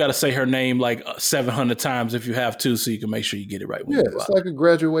 though, you got to say her name like 700 times if you have to, so you can make sure you get it right. It's like a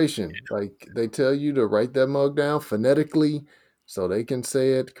graduation. Like, they tell you to write that mug down phonetically so they can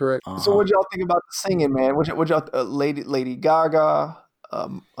say it correct. So what y'all think about the singing, man? What y'all Lady Gaga,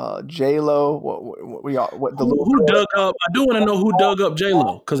 J-Lo, Who dug up? I do want to know who dug up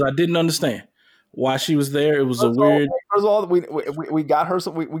J-Lo because I didn't understand why she was there. It was weird. First of all, we got her.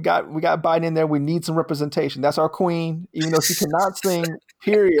 We got Biden in there. We need some representation. That's our queen, even though she cannot sing.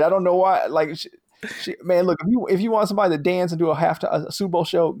 Period. I don't know why. Like, man, look, if you want somebody to dance and do a Super Bowl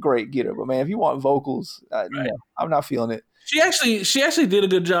show, great, get her. But man, if you want vocals, no, I'm not feeling it. She actually did a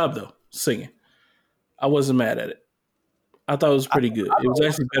good job though singing. I wasn't mad at it. I thought it was pretty good. It was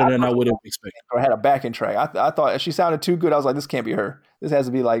actually better than I would have expected. Or had a backing track. I thought she sounded too good. I was like, this can't be her. This has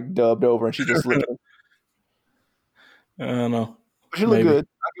to be like dubbed over, and she just looked. I don't know. She looked good.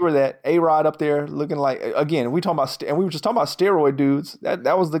 I give her that. A-Rod up there looking like, again, we were just talking about steroid dudes.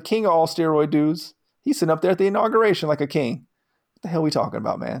 That was the king of all steroid dudes. He's sitting up there at the inauguration like a king. What the hell are we talking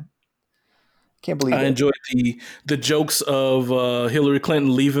about, man? Can't believe it. I enjoyed the jokes of Hillary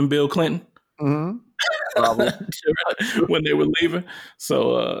Clinton leaving Bill Clinton. Mm-hmm. When they were leaving.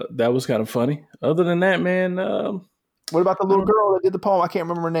 So that was kind of funny. Other than that, man. What about the little girl that did the poem? I can't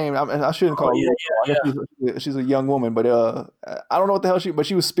remember her name. I shouldn't call her. She's a young woman, but I don't know what the hell but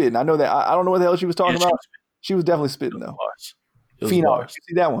she was spitting. I know that. I don't know what the hell she was talking about. She was definitely spitting though. Phenom. You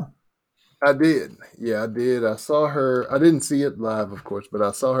see that one? I did. Yeah, I did. I saw her. I didn't see it live, of course, but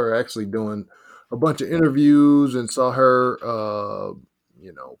I saw her actually doing a bunch of interviews and saw her,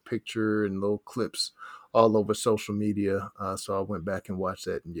 picture and little clips all over social media. So I went back and watched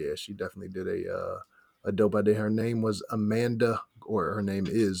that, and yeah, she definitely did a dope idea. Her name was her name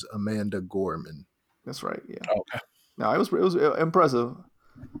is Amanda Gorman. That's right. Yeah. Okay. No, it was impressive.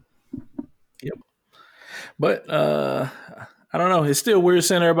 Yep. But I don't know. It's still weird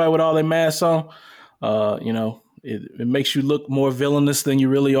seeing everybody with all their masks on. It makes you look more villainous than you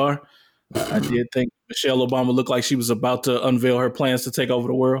really are. I did think Michelle Obama looked like she was about to unveil her plans to take over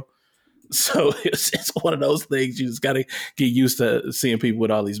the world. So it's one of those things you just got to get used to seeing people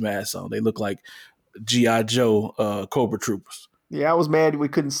with all these masks on. They look like G.I. Joe Cobra Troopers. Yeah, I was mad we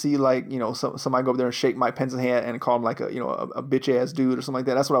couldn't see somebody go up there and shake Mike Pence's hand and call him like a bitch ass dude or something like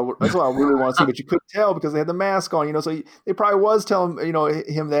that. That's what I really want to see, but you couldn't tell because they had the mask on. So they probably was telling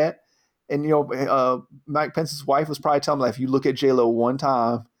him that, and Mike Pence's wife was probably telling him, like, if you look at J-Lo one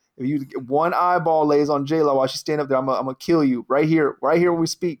time, if one eyeball lays on J-Lo while she's standing up there, I'm gonna kill you right here when we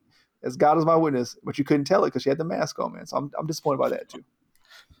speak. as God is my witness, but you couldn't tell it because she had the mask on, man. So I'm disappointed by that too.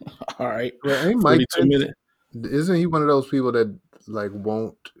 All right. Well, ain't Mike 42 Pence, minutes. isn't he one of those people that like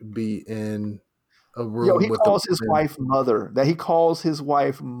won't be in a room Yo, he with calls the his women? wife mother. That he calls his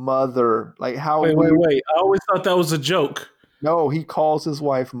wife mother. Like how Wait. weird. I always thought that was a joke. No, he calls his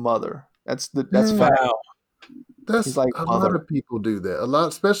wife mother. That's Yeah. fact. Wow. That's He's like a mother. lot of people do that. A lot,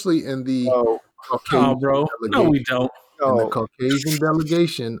 especially in the No, Caucasian Oh, bro. No, we don't. In the no. Caucasian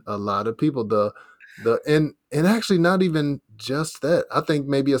delegation, a lot of people and actually not even just that. I think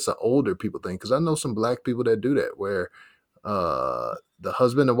maybe it's an older people thing because I know some black people that do that where the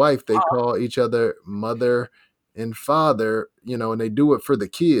husband and wife they call each other mother and father, and they do it for the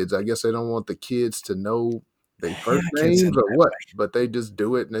kids. I guess they don't want the kids to know their first I can't say names or what, but they just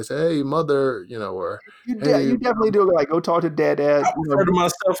do it and they say, "Hey, mother," or "Hey." You definitely do it. Like go talk to dad. I refer to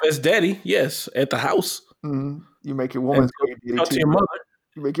myself as daddy. Yes, at the house. You make your woman's And talk to your mother.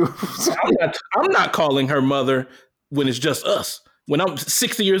 You make your. I'm not calling her mother when it's just us. When I'm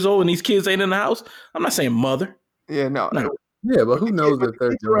 60 years old and these kids ain't in the house, I'm not saying mother. Yeah, no. Yeah, but who knows that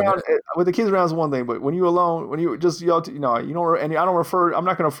they're doing around, that? with the kids around is one thing, but when you alone, when you just y'all, you don't. And I don't refer. I'm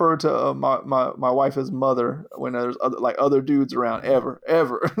not going to refer to my wife as mother when there's other dudes around ever.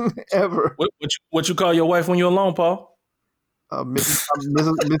 What you call your wife when you're alone, Paul? Mrs.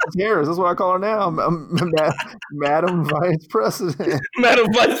 Harris. That's what I call her now. Madam Vice President.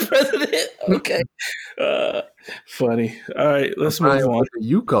 Madam Vice President. Okay. Funny. All right, let's move on.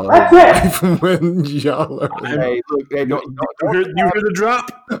 You call his wife when y'all are. Hey, look, hey, you hear the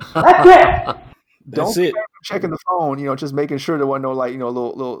drop? Don't That's it. checking the phone, just making sure there wasn't no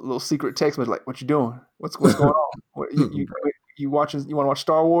little secret text message like, "What you doing? What's going on? You watching? You want to watch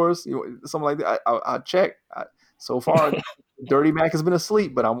Star Wars? Something like that." I check. So far, Dirty Mac has been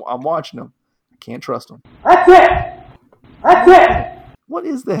asleep, but I'm watching him. I can't trust him. That's it. What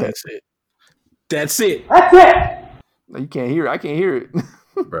is that? That's it. No, you can't hear it. I can't hear it.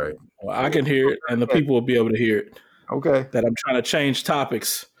 Right. Well, I can hear it, and the people will be able to hear it. Okay. That I'm trying to change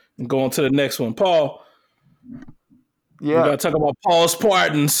topics and go on to the next one. Paul. Yeah. We got to talk about Paul's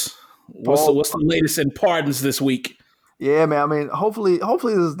pardons. What's the latest in pardons this week? Yeah, man. I mean, hopefully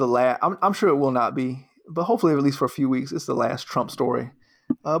this is the last. I'm sure it will not be, but hopefully at least for a few weeks, it's the last Trump story.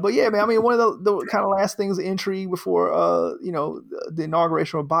 But yeah, man. I mean, one of the kind of last things intrigue before the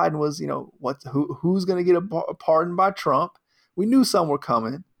inauguration of Biden was who's going to get a pardon by Trump. We knew some were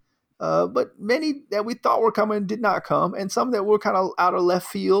coming, but many that we thought were coming did not come, and some that were kind of out of left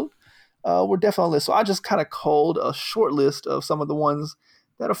field were definitely on the list. So I just kind of culled a short list of some of the ones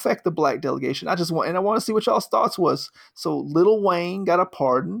that affect the black delegation. I want to see what y'all's thoughts was. So Lil Wayne got a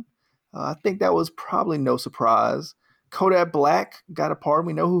pardon. I think that was probably no surprise. Kodak Black got a pardon.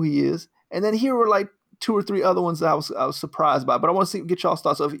 We know who he is. And then here were like 2 or 3 other ones that I was surprised by. But I want to get y'all's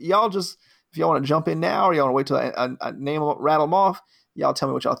thoughts. So if y'all want to jump in now, or y'all want to wait till I rattle them off, y'all tell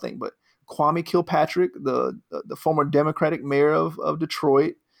me what y'all think. But Kwame Kilpatrick, the former Democratic mayor of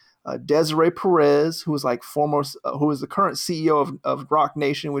Detroit, Desiree Perez, who was who is the current CEO of Rock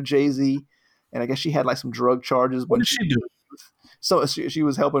Nation with Jay-Z, and I guess she had like some drug charges. What did she do? So she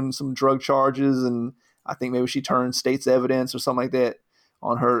was helping some drug charges, and I think maybe she turned state's evidence or something like that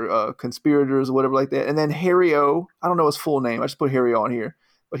on her conspirators or whatever like that. And then Harry O, I don't know his full name. I just put Harry O on here,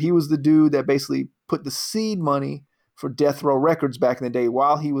 but he was the dude that basically put the seed money for Death Row Records back in the day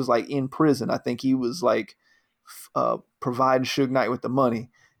while he was like in prison. I think he was like providing Suge Knight with the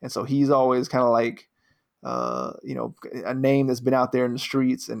money. And so he's always kind of like, a name that's been out there in the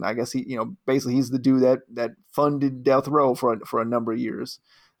streets. And I guess basically he's the dude that funded Death Row for a number of years.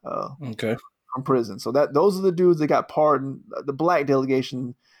 Okay. From prison. So those are the dudes that got pardoned, the black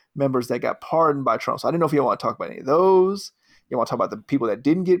delegation members that got pardoned by Trump. So I didn't know if you want to talk about any of those. You want to talk about the people that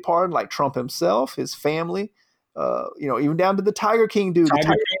didn't get pardoned, like Trump himself, his family, even down to the Tiger King dude.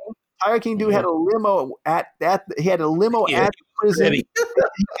 Tiger King dude had a limo at the prison.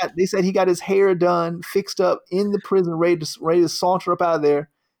 They said he got his hair done, fixed up in the prison, ready to saunter up out of there.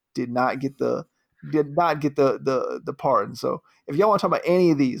 Did not get the pardon. So if y'all want to talk about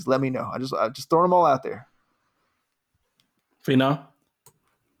any of these, let me know. I just throw them all out there. Fino?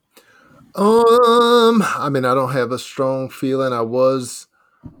 I mean, I don't have a strong feeling. I was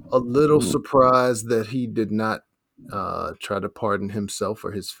a little surprised that he did not try to pardon himself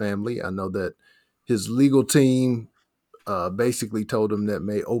or his family. I know that his legal team basically told him that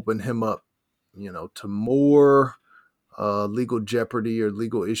may open him up, to more legal jeopardy or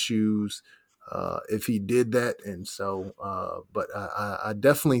legal issues if he did that. And so, but I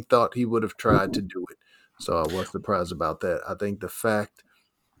definitely thought he would have tried to do it. So I was surprised about that. I think the fact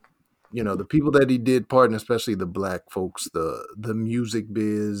the people that he did pardon, especially the black folks, the music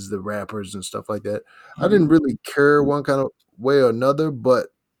biz, the rappers and stuff like that, I didn't really care one kind of way or another. But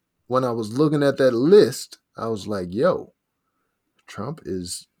when I was looking at that list, I was like, yo, Trump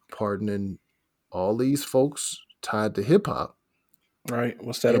is pardoning all these folks tied to hip hop. Right.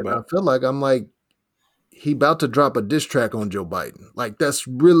 What's that And about? I feel like he about to drop a diss track on Joe Biden. Like, that's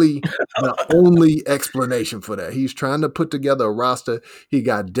really the only explanation for that. He's trying to put together a roster. He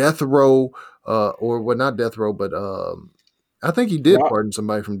got Death Row, not Death Row, but I think he did Rock. pardon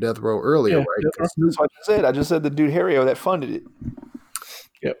somebody from Death Row earlier, Yeah, right? Death Row. 'Cause Snoop- That's what I said. I just said the dude Harry that funded it.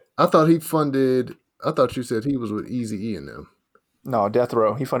 I thought you said he was with Eazy-E and them. No, Death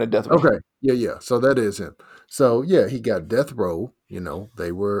Row. He funded Death Row. Okay. Yeah. So that is him. So yeah, he got Death Row.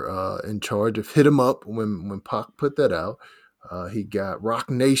 They were in charge of Hit 'Em Up when Pac put that out. He got Rock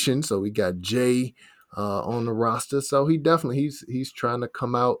Nation, so he got Jay on the roster. So he's trying to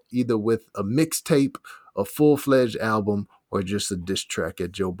come out either with a mixtape, a full-fledged album, or just a diss track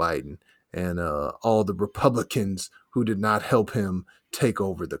at Joe Biden and all the Republicans who did not help him take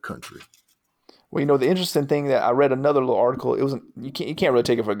over the country. Well, the interesting thing that I read another little article. It wasn't you can't really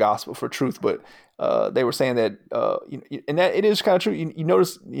take it for gospel for truth, but they were saying that and that it is kind of true. You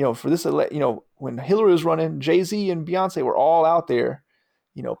notice for this when Hillary was running, Jay-Z and Beyonce were all out there,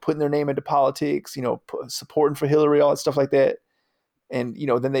 putting their name into politics, supporting for Hillary, all that stuff like that. And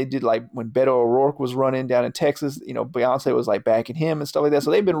then they did like when Beto O'Rourke was running down in Texas, Beyonce was like backing him and stuff like that.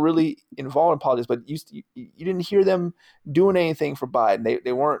 So they've been really involved in politics, but you didn't hear them doing anything for Biden.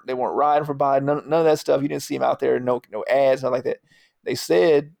 They weren't riding for Biden. None of that stuff. You didn't see them out there. No ads, nothing like that. They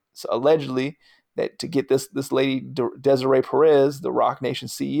said allegedly that to get this lady Desiree Perez, the Rock Nation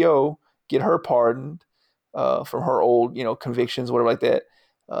CEO, get her pardoned from her old convictions, whatever like that.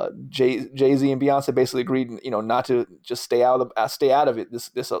 Jay-Z and Beyonce basically agreed, not to just stay out of it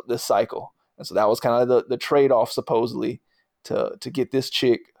this cycle, and so that was kind of the trade-off supposedly to get this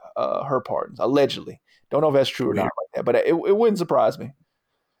chick her pardons allegedly. Don't know if that's true or not like that, but it wouldn't surprise me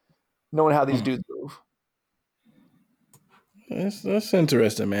knowing how these dudes move. That's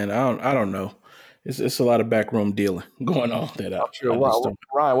interesting, man. I don't know. It's a lot of backroom dealing going on that out. Sure.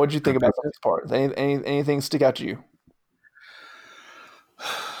 Ryan, what did you think about these pardons? Anything stick out to you?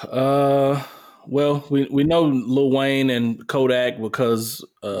 Well, we know Lil Wayne and Kodak because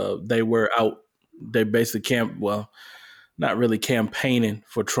they were out. They basically not really campaigning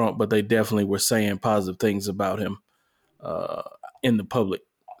for Trump, but they definitely were saying positive things about him in the public.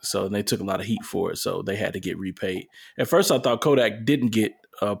 So they took a lot of heat for it. So they had to get repaid. At first, I thought Kodak didn't get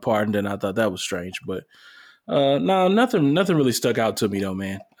pardoned, and I thought that was strange. But no, nothing really stuck out to me though,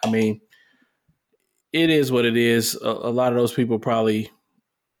 man. I mean, it is what it is. A lot of those people probably.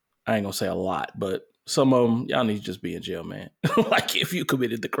 I ain't gonna say a lot, but some of them, y'all need to just be in jail, man. Like, if you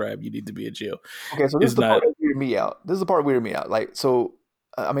committed the crime, you need to be in jail. Okay, so this is the part that weirded me out. Like, so,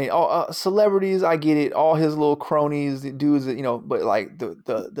 I mean, all celebrities, I get it. All his little cronies, the dudes, but like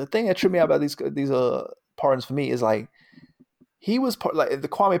the thing that tripped me out about these pardons for me is like he was like the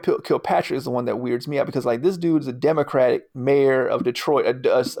Kwame Kilpatrick is the one that weirds me out because like this dude's a Democratic mayor of Detroit,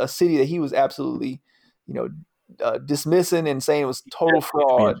 a city that he was absolutely, dismissing and saying it was total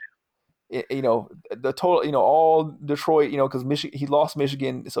fraud. The total, all Detroit, because Michigan, he lost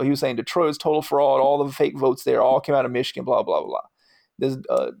Michigan. So he was saying Detroit was total fraud. All the fake votes there all came out of Michigan, blah, blah, blah. There's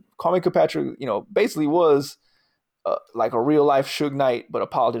Kwame Kilpatrick, basically was like a real life Suge Knight, but a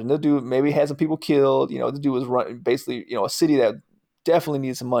politician. This dude maybe had some people killed. This dude was running basically, a city that definitely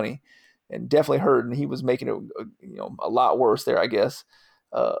needs some money and definitely hurt. And he was making it, a lot worse there, I guess.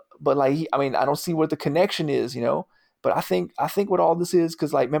 But like, I don't see what the connection is, But I think what all this is,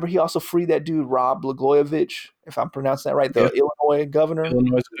 because like, remember he also freed that dude Rod Blagojevich, if I'm pronouncing that right, the Illinois governor.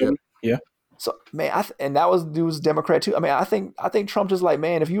 Yeah. So man, and that dude was Democrat too. I think Trump just like,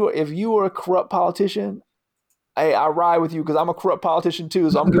 man, if you were a corrupt politician, hey, I ride with you because I'm a corrupt politician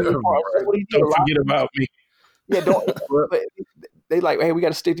too. So I'm giving you part. That's what he did. Don't forget about me. Yeah, don't. But they like, hey, we got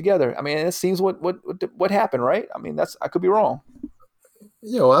to stick together. It seems what happened, right? I could be wrong.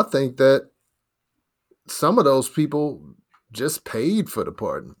 I think that some of those people just paid for the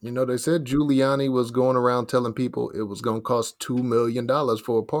pardon. They said Giuliani was going around telling people it was going to cost $2 million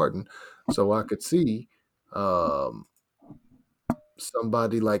for a pardon. So I could see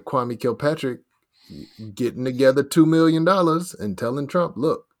somebody like Kwame Kilpatrick getting together $2 million and telling Trump,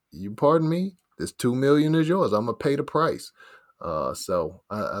 look, you pardon me, this $2 million is yours. I'm going to pay the price. So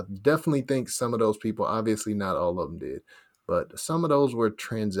I definitely think some of those people, obviously not all of them did, but some of those were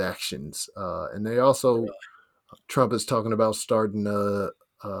transactions. And they also, Trump is talking about starting a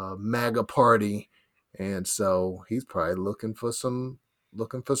MAGA party. And so he's probably looking for some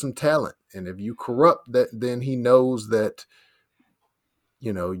looking for some talent. And if you corrupt that, then he knows that,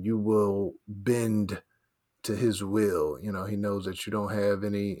 you will bend to his will. He knows that you don't have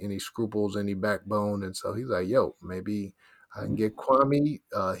any scruples, any backbone. And so he's like, yo, maybe I can get Kwame.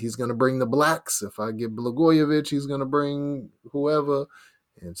 He's going to bring the blacks. If I get Blagojevich, he's going to bring whoever.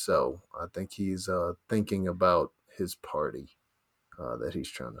 And so I think he's thinking about his party that he's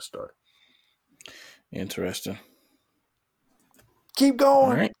trying to start. Interesting. Keep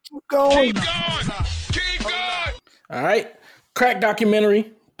going. All right. Keep going. Keep going. All right. Crack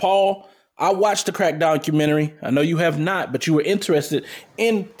documentary. Paul, I watched the Crack documentary. I know you have not, but you were interested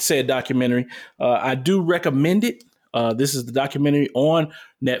in said documentary. I do recommend it. This is the documentary on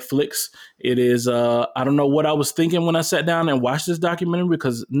Netflix. It is, I don't know what I was thinking when I sat down and watched this documentary,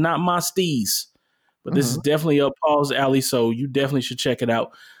 because not my steez, but this is definitely up Paul's alley. So you definitely should check it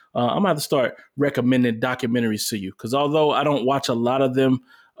out. I'm going to have to start recommending documentaries to you, because although I don't watch a lot of them,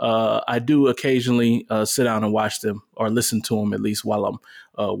 I do occasionally sit down and watch them, or listen to them at least while I'm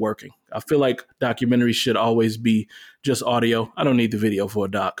working. I feel like documentaries should always be just audio. I don't need the video for a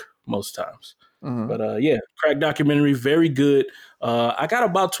doc most times. But yeah, Crack documentary, very good. I got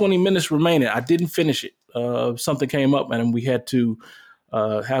about 20 minutes remaining. I didn't finish it. Something came up and we had to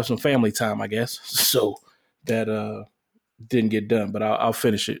have some family time, I guess. So that didn't get done, but I'll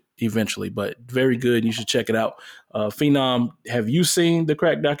finish it eventually. But very good. You should check it out. Phenom, have you seen the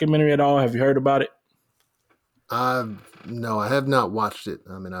Crack documentary at all? Have you heard about it? No, I have not watched it.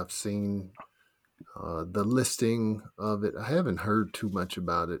 I mean, I've seen the listing of it. I haven't heard too much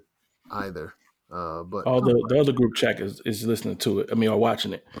about it either. But the other group chat is listening to it. I mean, or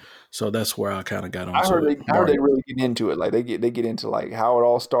watching it. So that's where I kind of got on. I heard they really get into it. Like they get into like how it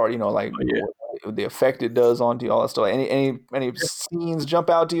all started. Like what the effect it does onto you, all that stuff. Any scenes jump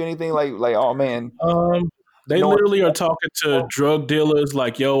out to you? Anything like oh man. They literally are talking to drug dealers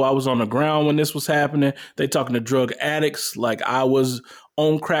like, yo, I was on the ground when this was happening. They talking to drug addicts like, I was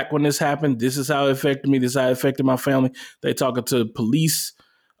on crack when this happened. This is how it affected me. This is how it affected my family. They talking to police.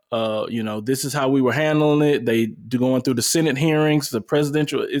 This is how we were handling it. They going through the Senate hearings, the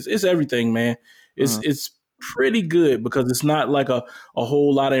presidential. It's everything, man. It's pretty good, because it's not like a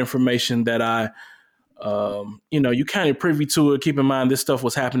whole lot of information that I, you kind of privy to it. Keep in mind, this stuff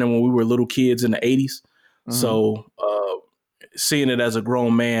was happening when we were little kids in the 80s. So seeing it as a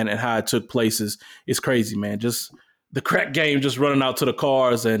grown man and how it took place is crazy, man. Just the crack game, just running out to the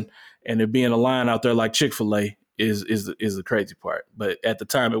cars and there being a line out there like Chick-fil-A is the crazy part. But at the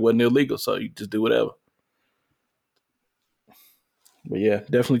time, it wasn't illegal, so you just do whatever. But yeah,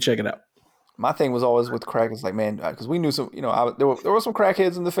 definitely check it out. My thing was always with crack is like, man, because we knew some, there were some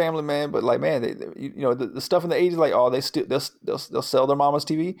crackheads in the family, man. But like, man, the stuff in the 80s, like, oh, they'll sell their mama's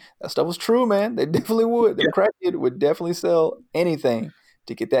TV. That stuff was true, man. They definitely would. The crackhead would definitely sell anything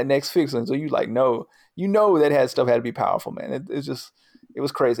to get that next fix. And so you like, no, that stuff had to be powerful, man. It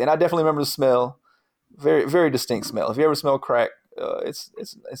was crazy. And I definitely remember the smell, very, very distinct smell. If you ever smell crack,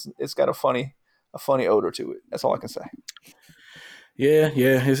 it's got a funny odor to it. That's all I can say. Yeah,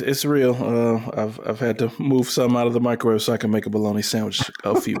 it's real. I've had to move some out of the microwave so I can make a bologna sandwich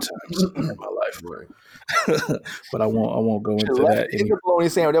a few times in my life. Right. But I won't go into that. The bologna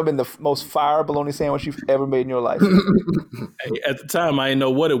sandwich, that would have been the most fire bologna sandwich you've ever made in your life. Hey, at the time, I didn't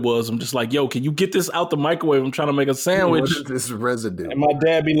know what it was. I'm just like, yo, can you get this out the microwave? I'm trying to make a sandwich. What is this residue? And my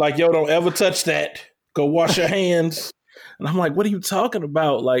dad be like, yo, don't ever touch that. Go wash your hands. And I'm like, what are you talking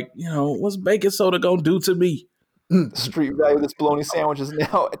about? Like, what's baking soda gonna do to me? The street value of this bologna sandwich is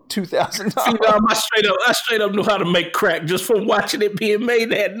now at $2,000. I straight up knew how to make crack just from watching it being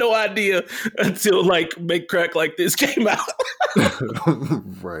made. I had no idea until like Make Crack Like This came out.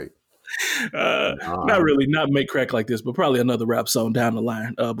 Right. Not Make Crack Like This, but probably another rap song down the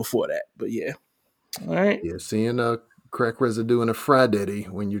line before that. But yeah. All right. Yeah, seeing a crack residue in a fry daddy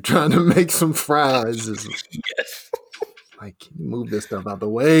when you're trying to make some fries is like, can you move this stuff out the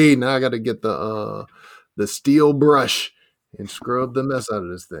way? Now I got to get the steel brush and scrub the mess out of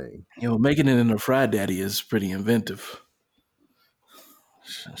this thing. Making it in a fry daddy is pretty inventive.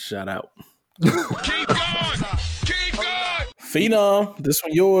 Shout out. Keep going. Keep going. Phenom, this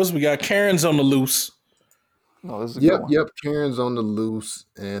one yours. We got Karen's on the loose. Oh, this is a good one. Yep. Karen's on the loose.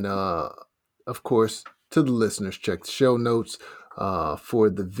 And of course, to the listeners, check the show notes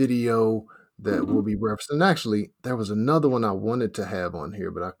for the video that will be referenced. And actually, there was another one I wanted to have on here,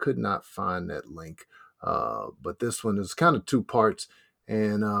 but I could not find that link. But this one is kind of two parts.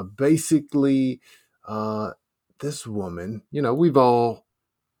 And basically, this woman, we've all,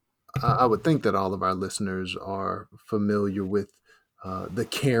 I would think that all of our listeners are familiar with the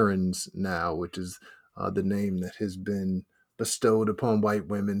Karens now, which is the name that has been bestowed upon white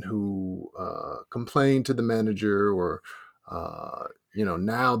women who complain to the manager, or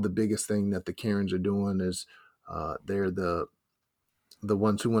now the biggest thing that the Karens are doing is they're the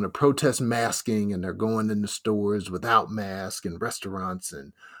ones who want to protest masking, and they're going into stores without masks and restaurants,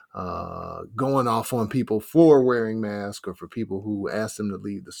 and going off on people for wearing masks, or for people who ask them to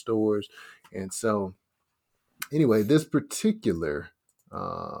leave the stores. And so anyway, this particular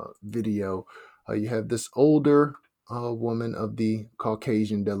video, you have this older woman of the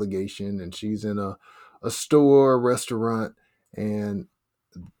Caucasian delegation, and she's in a store, restaurant, and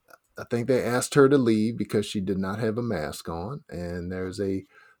I think they asked her to leave because she did not have a mask on. And there's a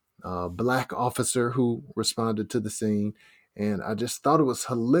black officer who responded to the scene. And I just thought it was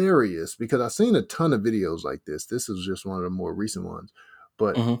hilarious because I've seen a ton of videos like this. This is just one of the more recent ones.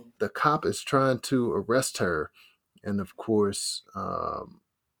 But the cop is trying to arrest her. And of course,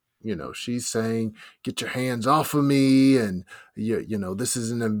 she's saying, "Get your hands off of me," and this is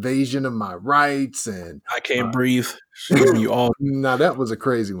an invasion of my rights, and I can't breathe. She's giving you all. Now that was a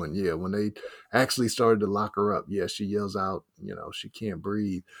crazy one. Yeah, when they actually started to lock her up, yeah, she yells out, she can't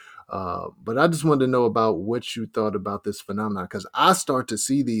breathe. But I just wanted to know about what you thought about this phenomenon, because I start to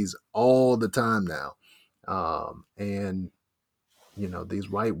see these all the time now, and these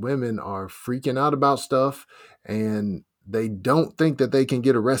white women are freaking out about stuff, and they don't think that they can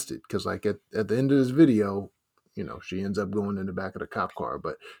get arrested, because like at the end of this video, she ends up going in the back of the cop car,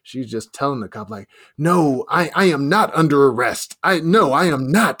 but she's just telling the cop, like, "No, I am not under arrest. I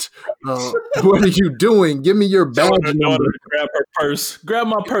am not. What are you doing? Give me your badge number." Grab her purse. Grab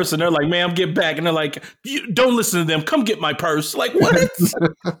my purse. And they're like, "Ma'am, get back." And they're like, "You don't listen to them. Come get my purse." Like,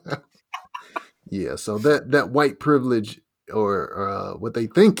 what? Yeah, so that white privilege, or what they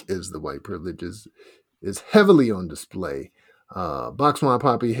think is the white privilege, is heavily on display. Box Wine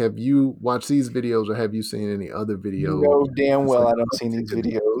Poppy, have you watched these videos, or have you seen any other videos? No, damn well I don't seen these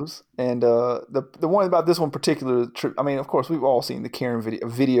videos. And the one about this one particular, I mean, of course, we've all seen the Karen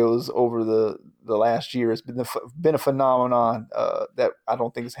videos over the last year. It's been a phenomenon that I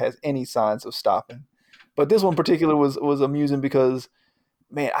don't think has any signs of stopping. But this one particular was amusing because,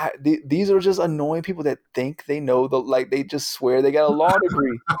 man, these are just annoying people that think they know they just swear they got a law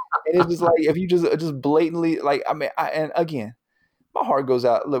degree, and it's just like, if you just blatantly, like, I mean, and again, my heart goes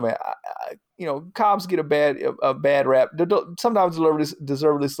out. Look, man, cops get a bad rap. Sometimes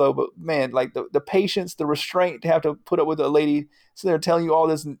deservedly so, but man, like the patience, the restraint to have to put up with a lady sitting there telling you all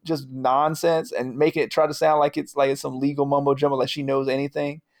this just nonsense and making it try to sound like it's some legal mumbo jumbo, like she knows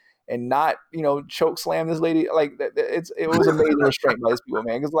anything. And not, choke slam this lady, like it was amazing restraint by these people,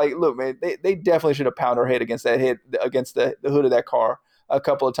 man. Because, like, look, man, they definitely should have pounded her head against the hood of that car a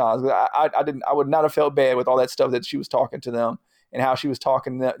couple of times. I would not have felt bad with all that stuff that she was talking to them, and how she was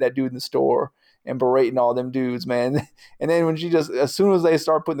talking to that dude in the store and berating all them dudes, man. And then when she as soon as they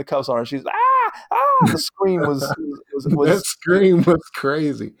start putting the cuffs on her, she's the scream was that scream was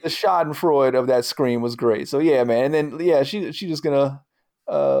crazy. The Schadenfreude of that scream was great. So yeah, man. And then she's just gonna.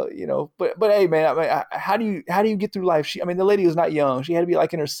 But hey, man, I mean, how do you get through life? The lady was not young. She had to be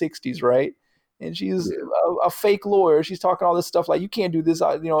like in her 60s, right? And she's a fake lawyer. She's talking all this stuff like, you can't do this,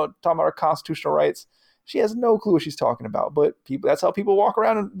 talking about our constitutional rights. She has no clue what she's talking about. But that's how people walk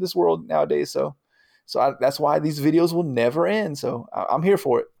around in this world nowadays. So that's why these videos will never end. So I'm here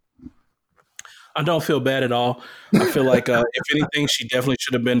for it. I don't feel bad at all. I feel like if anything, she definitely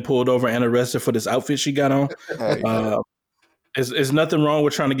should have been pulled over and arrested for this outfit she got on. There's nothing wrong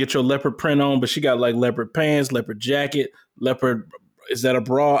with trying to get your leopard print on, but she got like leopard pants, leopard jacket, leopard. Is that a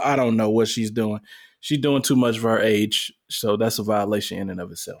bra? I don't know what she's doing. She's doing too much for her age. So that's a violation in and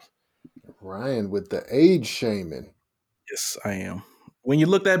of itself. Ryan with the age shaming. Yes, I am. When you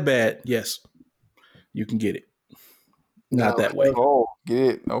look that bad, yes, you can get it. Not that way. Oh, get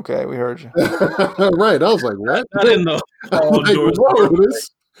it. Okay, we heard you. Right. I was like, what? Not in the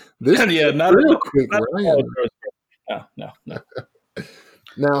this yeah, not real in quick, Ryan. No.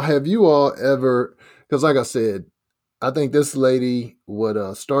 Now, have you all ever, because like I said, I think this lady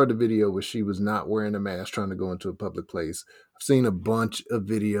would start the video where she was not wearing a mask trying to go into a public place. I've seen a bunch of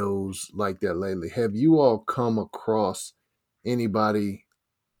videos like that lately. Have you all come across anybody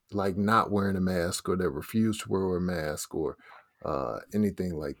like not wearing a mask, or that refused to wear a mask, or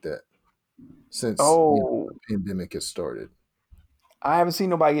anything like that since the pandemic has started? I haven't seen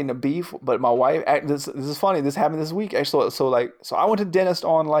nobody getting a beef, but my wife. This is funny. This happened this week. Actually, so I went to the dentist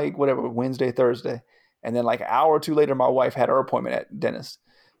on Wednesday, Thursday, and then like an hour or two later, my wife had her appointment at the dentist.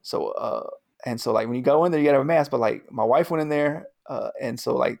 So like when you go in there, you gotta have a mask. But like my wife went in there, and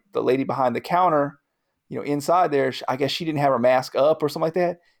so like the lady behind the counter, inside there, I guess she didn't have her mask up or something like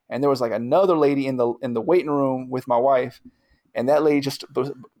that. And there was like another lady in the waiting room with my wife, and that lady just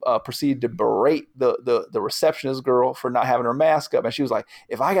proceeded to berate the receptionist girl for not having her mask up. And she was like,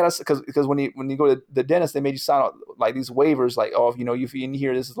 if I gotta, because when you go to the dentist, they made you sign out like these waivers, like, oh, if you in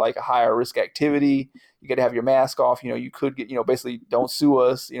here, this is like a higher risk activity, you got to have your mask off, you could get, basically don't sue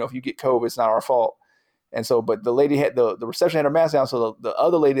us, if you get COVID, it's not our fault. And so, but the lady had the reception had her mask down, so the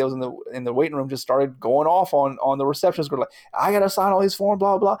other lady that was in the waiting room just started going off on the receptionist girl, like, I gotta sign all these forms,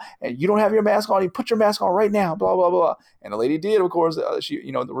 blah blah, and you don't have your mask on. You put your mask on right now, blah blah blah. And the lady did, of course.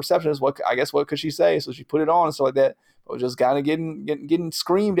 She, the receptionist, what could she say? So she put it on and stuff like that. But was just kind of getting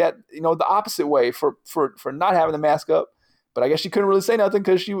screamed at, the opposite way for not having the mask up. But I guess she couldn't really say nothing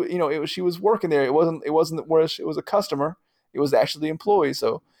because she, she was working there. It wasn't where it was a customer. It was actually the employee.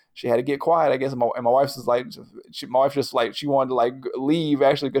 So she had to get quiet, I guess. And my wife was like, my wife just like, she wanted to like leave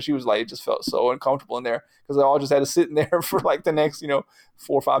actually because she was like, it just felt so uncomfortable in there because they all just had to sit in there for like the next, 4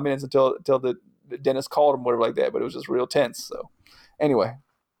 or 5 minutes until the dentist called them, whatever like that. But it was just real tense. So anyway,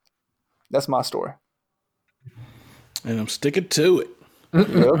 that's my story. And I'm sticking to it.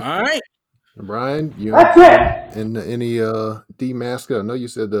 Yep. All right. Brian, you That's it. in any demasker? I know you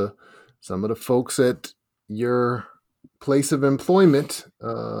said some of the folks at your place of employment.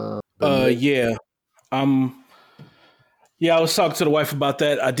 Yeah. Yeah, I was talking to the wife about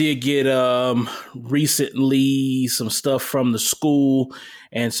that. I did get recently some stuff from the school,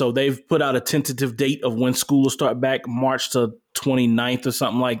 and so they've put out a tentative date of when school will start back, March to 29th or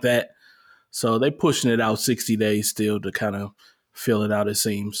something like that. So they're pushing it out 60 days still to kind of fill it out, it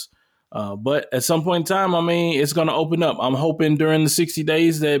seems. But at some point in time, I mean, it's going to open up. I'm hoping during the 60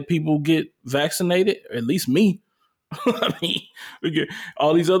 days that people get vaccinated, or at least me. I mean,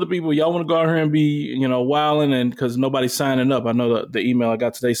 all these other people, y'all want to go out here and be, wilding, and because nobody's signing up. I know the email I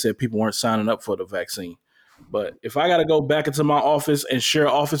got today said people weren't signing up for the vaccine. But if I got to go back into my office and share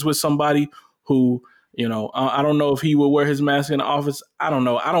office with somebody who, I don't know if he will wear his mask in the office. I don't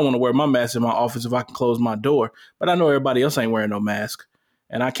know. I don't want to wear my mask in my office if I can close my door. But I know everybody else ain't wearing no mask,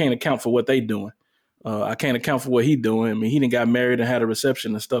 and I can't account for what they doing. I can't account for what he doing. I mean, he done got married and had a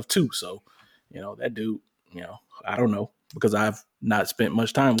reception and stuff too. So, that dude, I don't know because I've not spent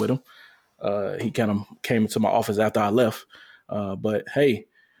much time with him. He kind of came into my office after I left. But hey,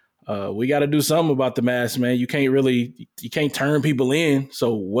 we got to do something about the mask, man. You can't turn people in.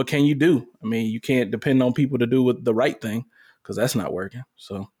 So what can you do? I mean, you can't depend on people to do the right thing because that's not working.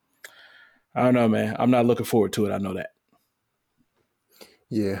 So I don't know, man. I'm not looking forward to it. I know that.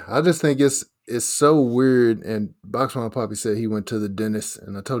 Yeah, I just think it's so weird. And Boxman Poppy said he went to the dentist,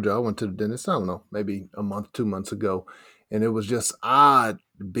 and I told you I went to the dentist, I don't know, maybe a month, 2 months ago. And it was just odd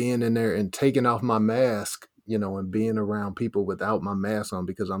being in there and taking off my mask, and being around people without my mask on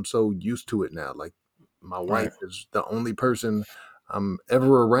because I'm so used to it now. Like my wife is the only person I'm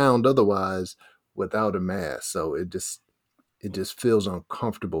ever around otherwise without a mask. So it just feels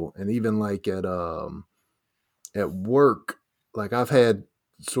uncomfortable. And even like at work, like I've had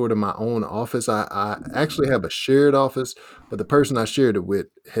sort of my own office. I actually have a shared office, but the person I shared it with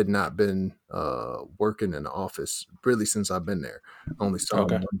had not been working in the office really since I've been there. I only saw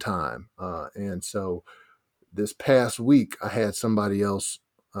him one time. And so this past week I had somebody else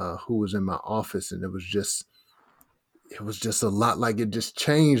who was in my office, and it was just a lot. Like it just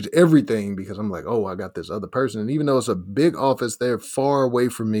changed everything because I'm like, oh, I got this other person. And even though it's a big office, they're far away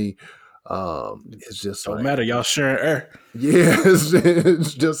from me. It's just don't matter. Y'all sharing air. Yeah,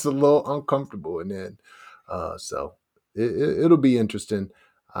 it's just a little uncomfortable. And then, so it'll be interesting.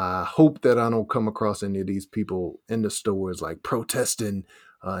 I hope that I don't come across any of these people in the stores like protesting,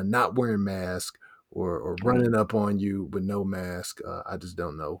 not wearing masks or running up on you with no mask. I just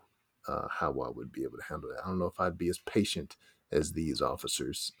don't know how I would be able to handle that. I don't know if I'd be as patient as these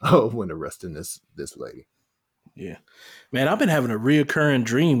officers when arresting this lady. Yeah, man, I've been having a reoccurring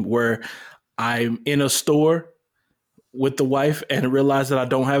dream where I'm in a store with the wife and realize that I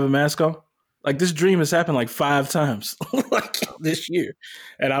don't have a mask on. Like this dream has happened like 5 times like this year.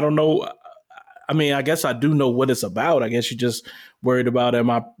 And I don't know. I mean, I guess I do know what it's about. I guess you're just worried about am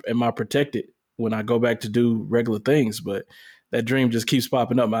I protected when I go back to do regular things. But that dream just keeps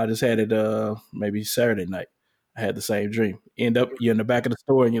popping up. I just had it maybe Saturday night. I had the same dream. End up you're in the back of the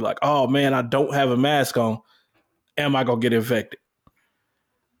store and you're like, oh man, I don't have a mask on. Am I gonna get infected?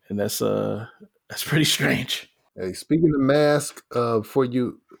 And that's pretty strange. Hey, speaking of mask, before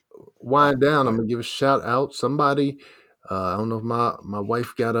you wind down, I'm gonna give a shout out. Somebody, I don't know if my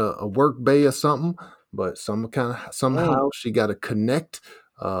wife got a work bay or something, but somehow she got to connect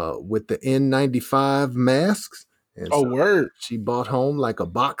with the N95 masks. And so word! She bought home like a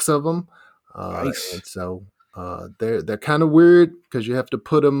box of them. Nice. And so they're kind of weird because you have to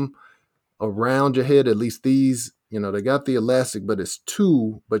put them around your head. At least these they got the elastic, but it's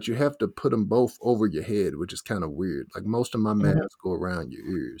two, but you have to put them both over your head, which is kind of weird. Like most of my masks go around your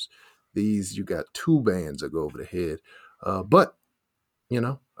ears. These, you got two bands that go over the head. But,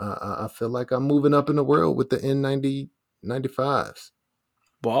 I feel like I'm moving up in the world with the N95s.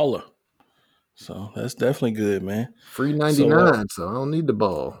 Baller. So that's definitely good, man. Free 99, so I don't need the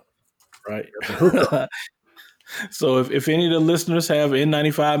ball. Right. So if any of the listeners have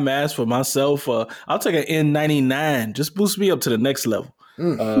N95 masks for myself, I'll take an N99. Just boost me up to the next level.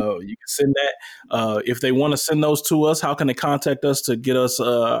 You can send that. If they want to send those to us, how can they contact us to get us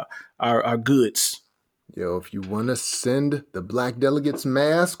our goods? Yo, if you want to send the Black Delegates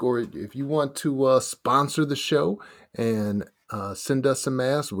mask, or if you want to sponsor the show and send us a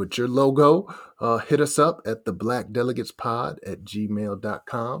mask with your logo, hit us up at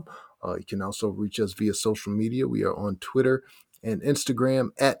theblackdelegatespod@gmail.com. You can also reach us via social media. We are on Twitter and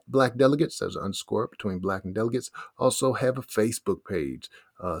Instagram at Black Delegates. There's an underscore between Black and Delegates. Also have a Facebook page.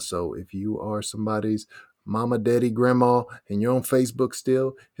 So if you are somebody's mama, daddy, grandma, and you're on Facebook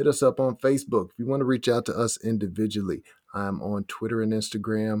still, hit us up on Facebook. If you want to reach out to us individually, I'm on Twitter and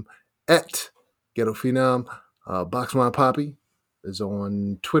Instagram at Ghetto Phenom. Boxman Poppy is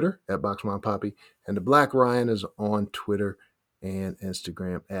on Twitter at Boxman Poppy. And the Black Ryan is on Twitter and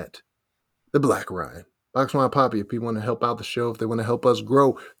Instagram at The Black Ryan. Boxman Poppy, if people want to help out the show, if they want to help us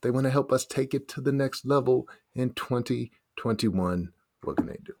grow, if they want to help us take it to the next level in 2021, what can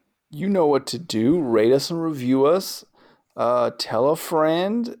they do? You know what to do. Rate us and review us. Tell a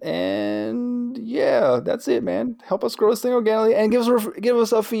friend. And yeah, that's it, man. Help us grow this thing organically and give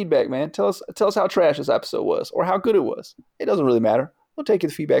us a feedback, man. Tell us how trash this episode was or how good it was. It doesn't really matter. We'll take your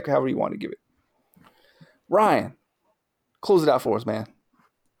feedback however you want to give it. Ryan, close it out for us, man.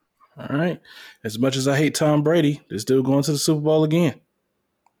 All right. As much as I hate Tom Brady, they're still going to the Super Bowl again.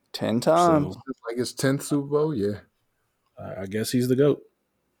 10 times. So, Like his 10th Super Bowl, yeah. I guess he's the GOAT.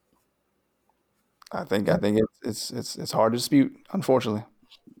 I think it's hard to dispute, unfortunately.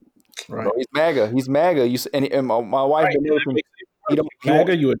 Right. Bro, he's MAGA. And my wife been noticing he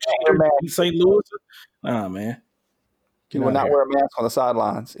MAGA, you a cheater mask. in St. Louis? Nah, man. He will not wear a mask on the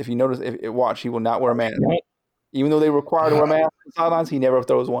sidelines. If you notice, watch, he will not wear a mask. Even though they require to wear a mask on the sidelines, he never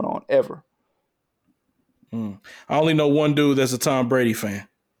throws one on, ever. I only know one dude that's a Tom Brady fan.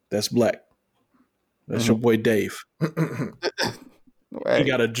 That's black. That's your boy Dave. He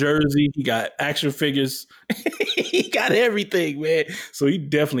got a jersey. He got action figures. He got everything, man. So he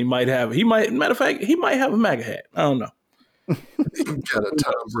definitely might have. Matter of fact, he might have a MAGA hat. I don't know. Got a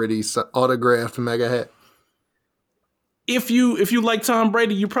Tom Brady autographed MAGA hat. If you like Tom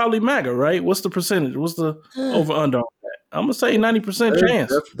Brady, you probably MAGA, right? What's the percentage? What's the over under on that? I'm gonna say 90%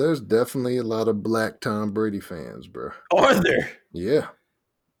 chance. There's definitely a lot of black Tom Brady fans, bro. Are there? Yeah.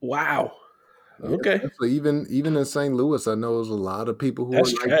 Wow. Yeah, Okay. so even in St. Louis, I know there's a lot of people who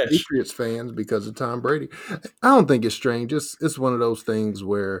That's are like trash. Patriots fans because of Tom Brady. I don't think it's strange. It's one of those things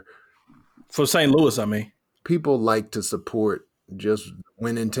where For St. Louis, I mean. people like to support just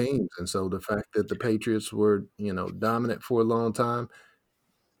winning teams, and so the fact that the Patriots were dominant for a long time,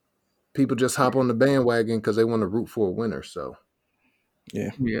 people just hop on the bandwagon because they want to root for a winner. So Yeah.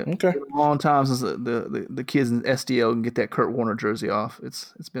 Yeah. Okay. It's been a long time since the kids in SDL can get that Kurt Warner jersey off.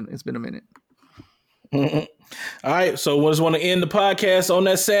 It's been a minute. All right. So I just want to end the podcast on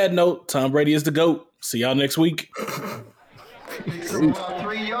that sad note. Tom Brady is the GOAT. See y'all next week.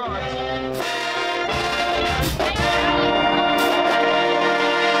 3 yards.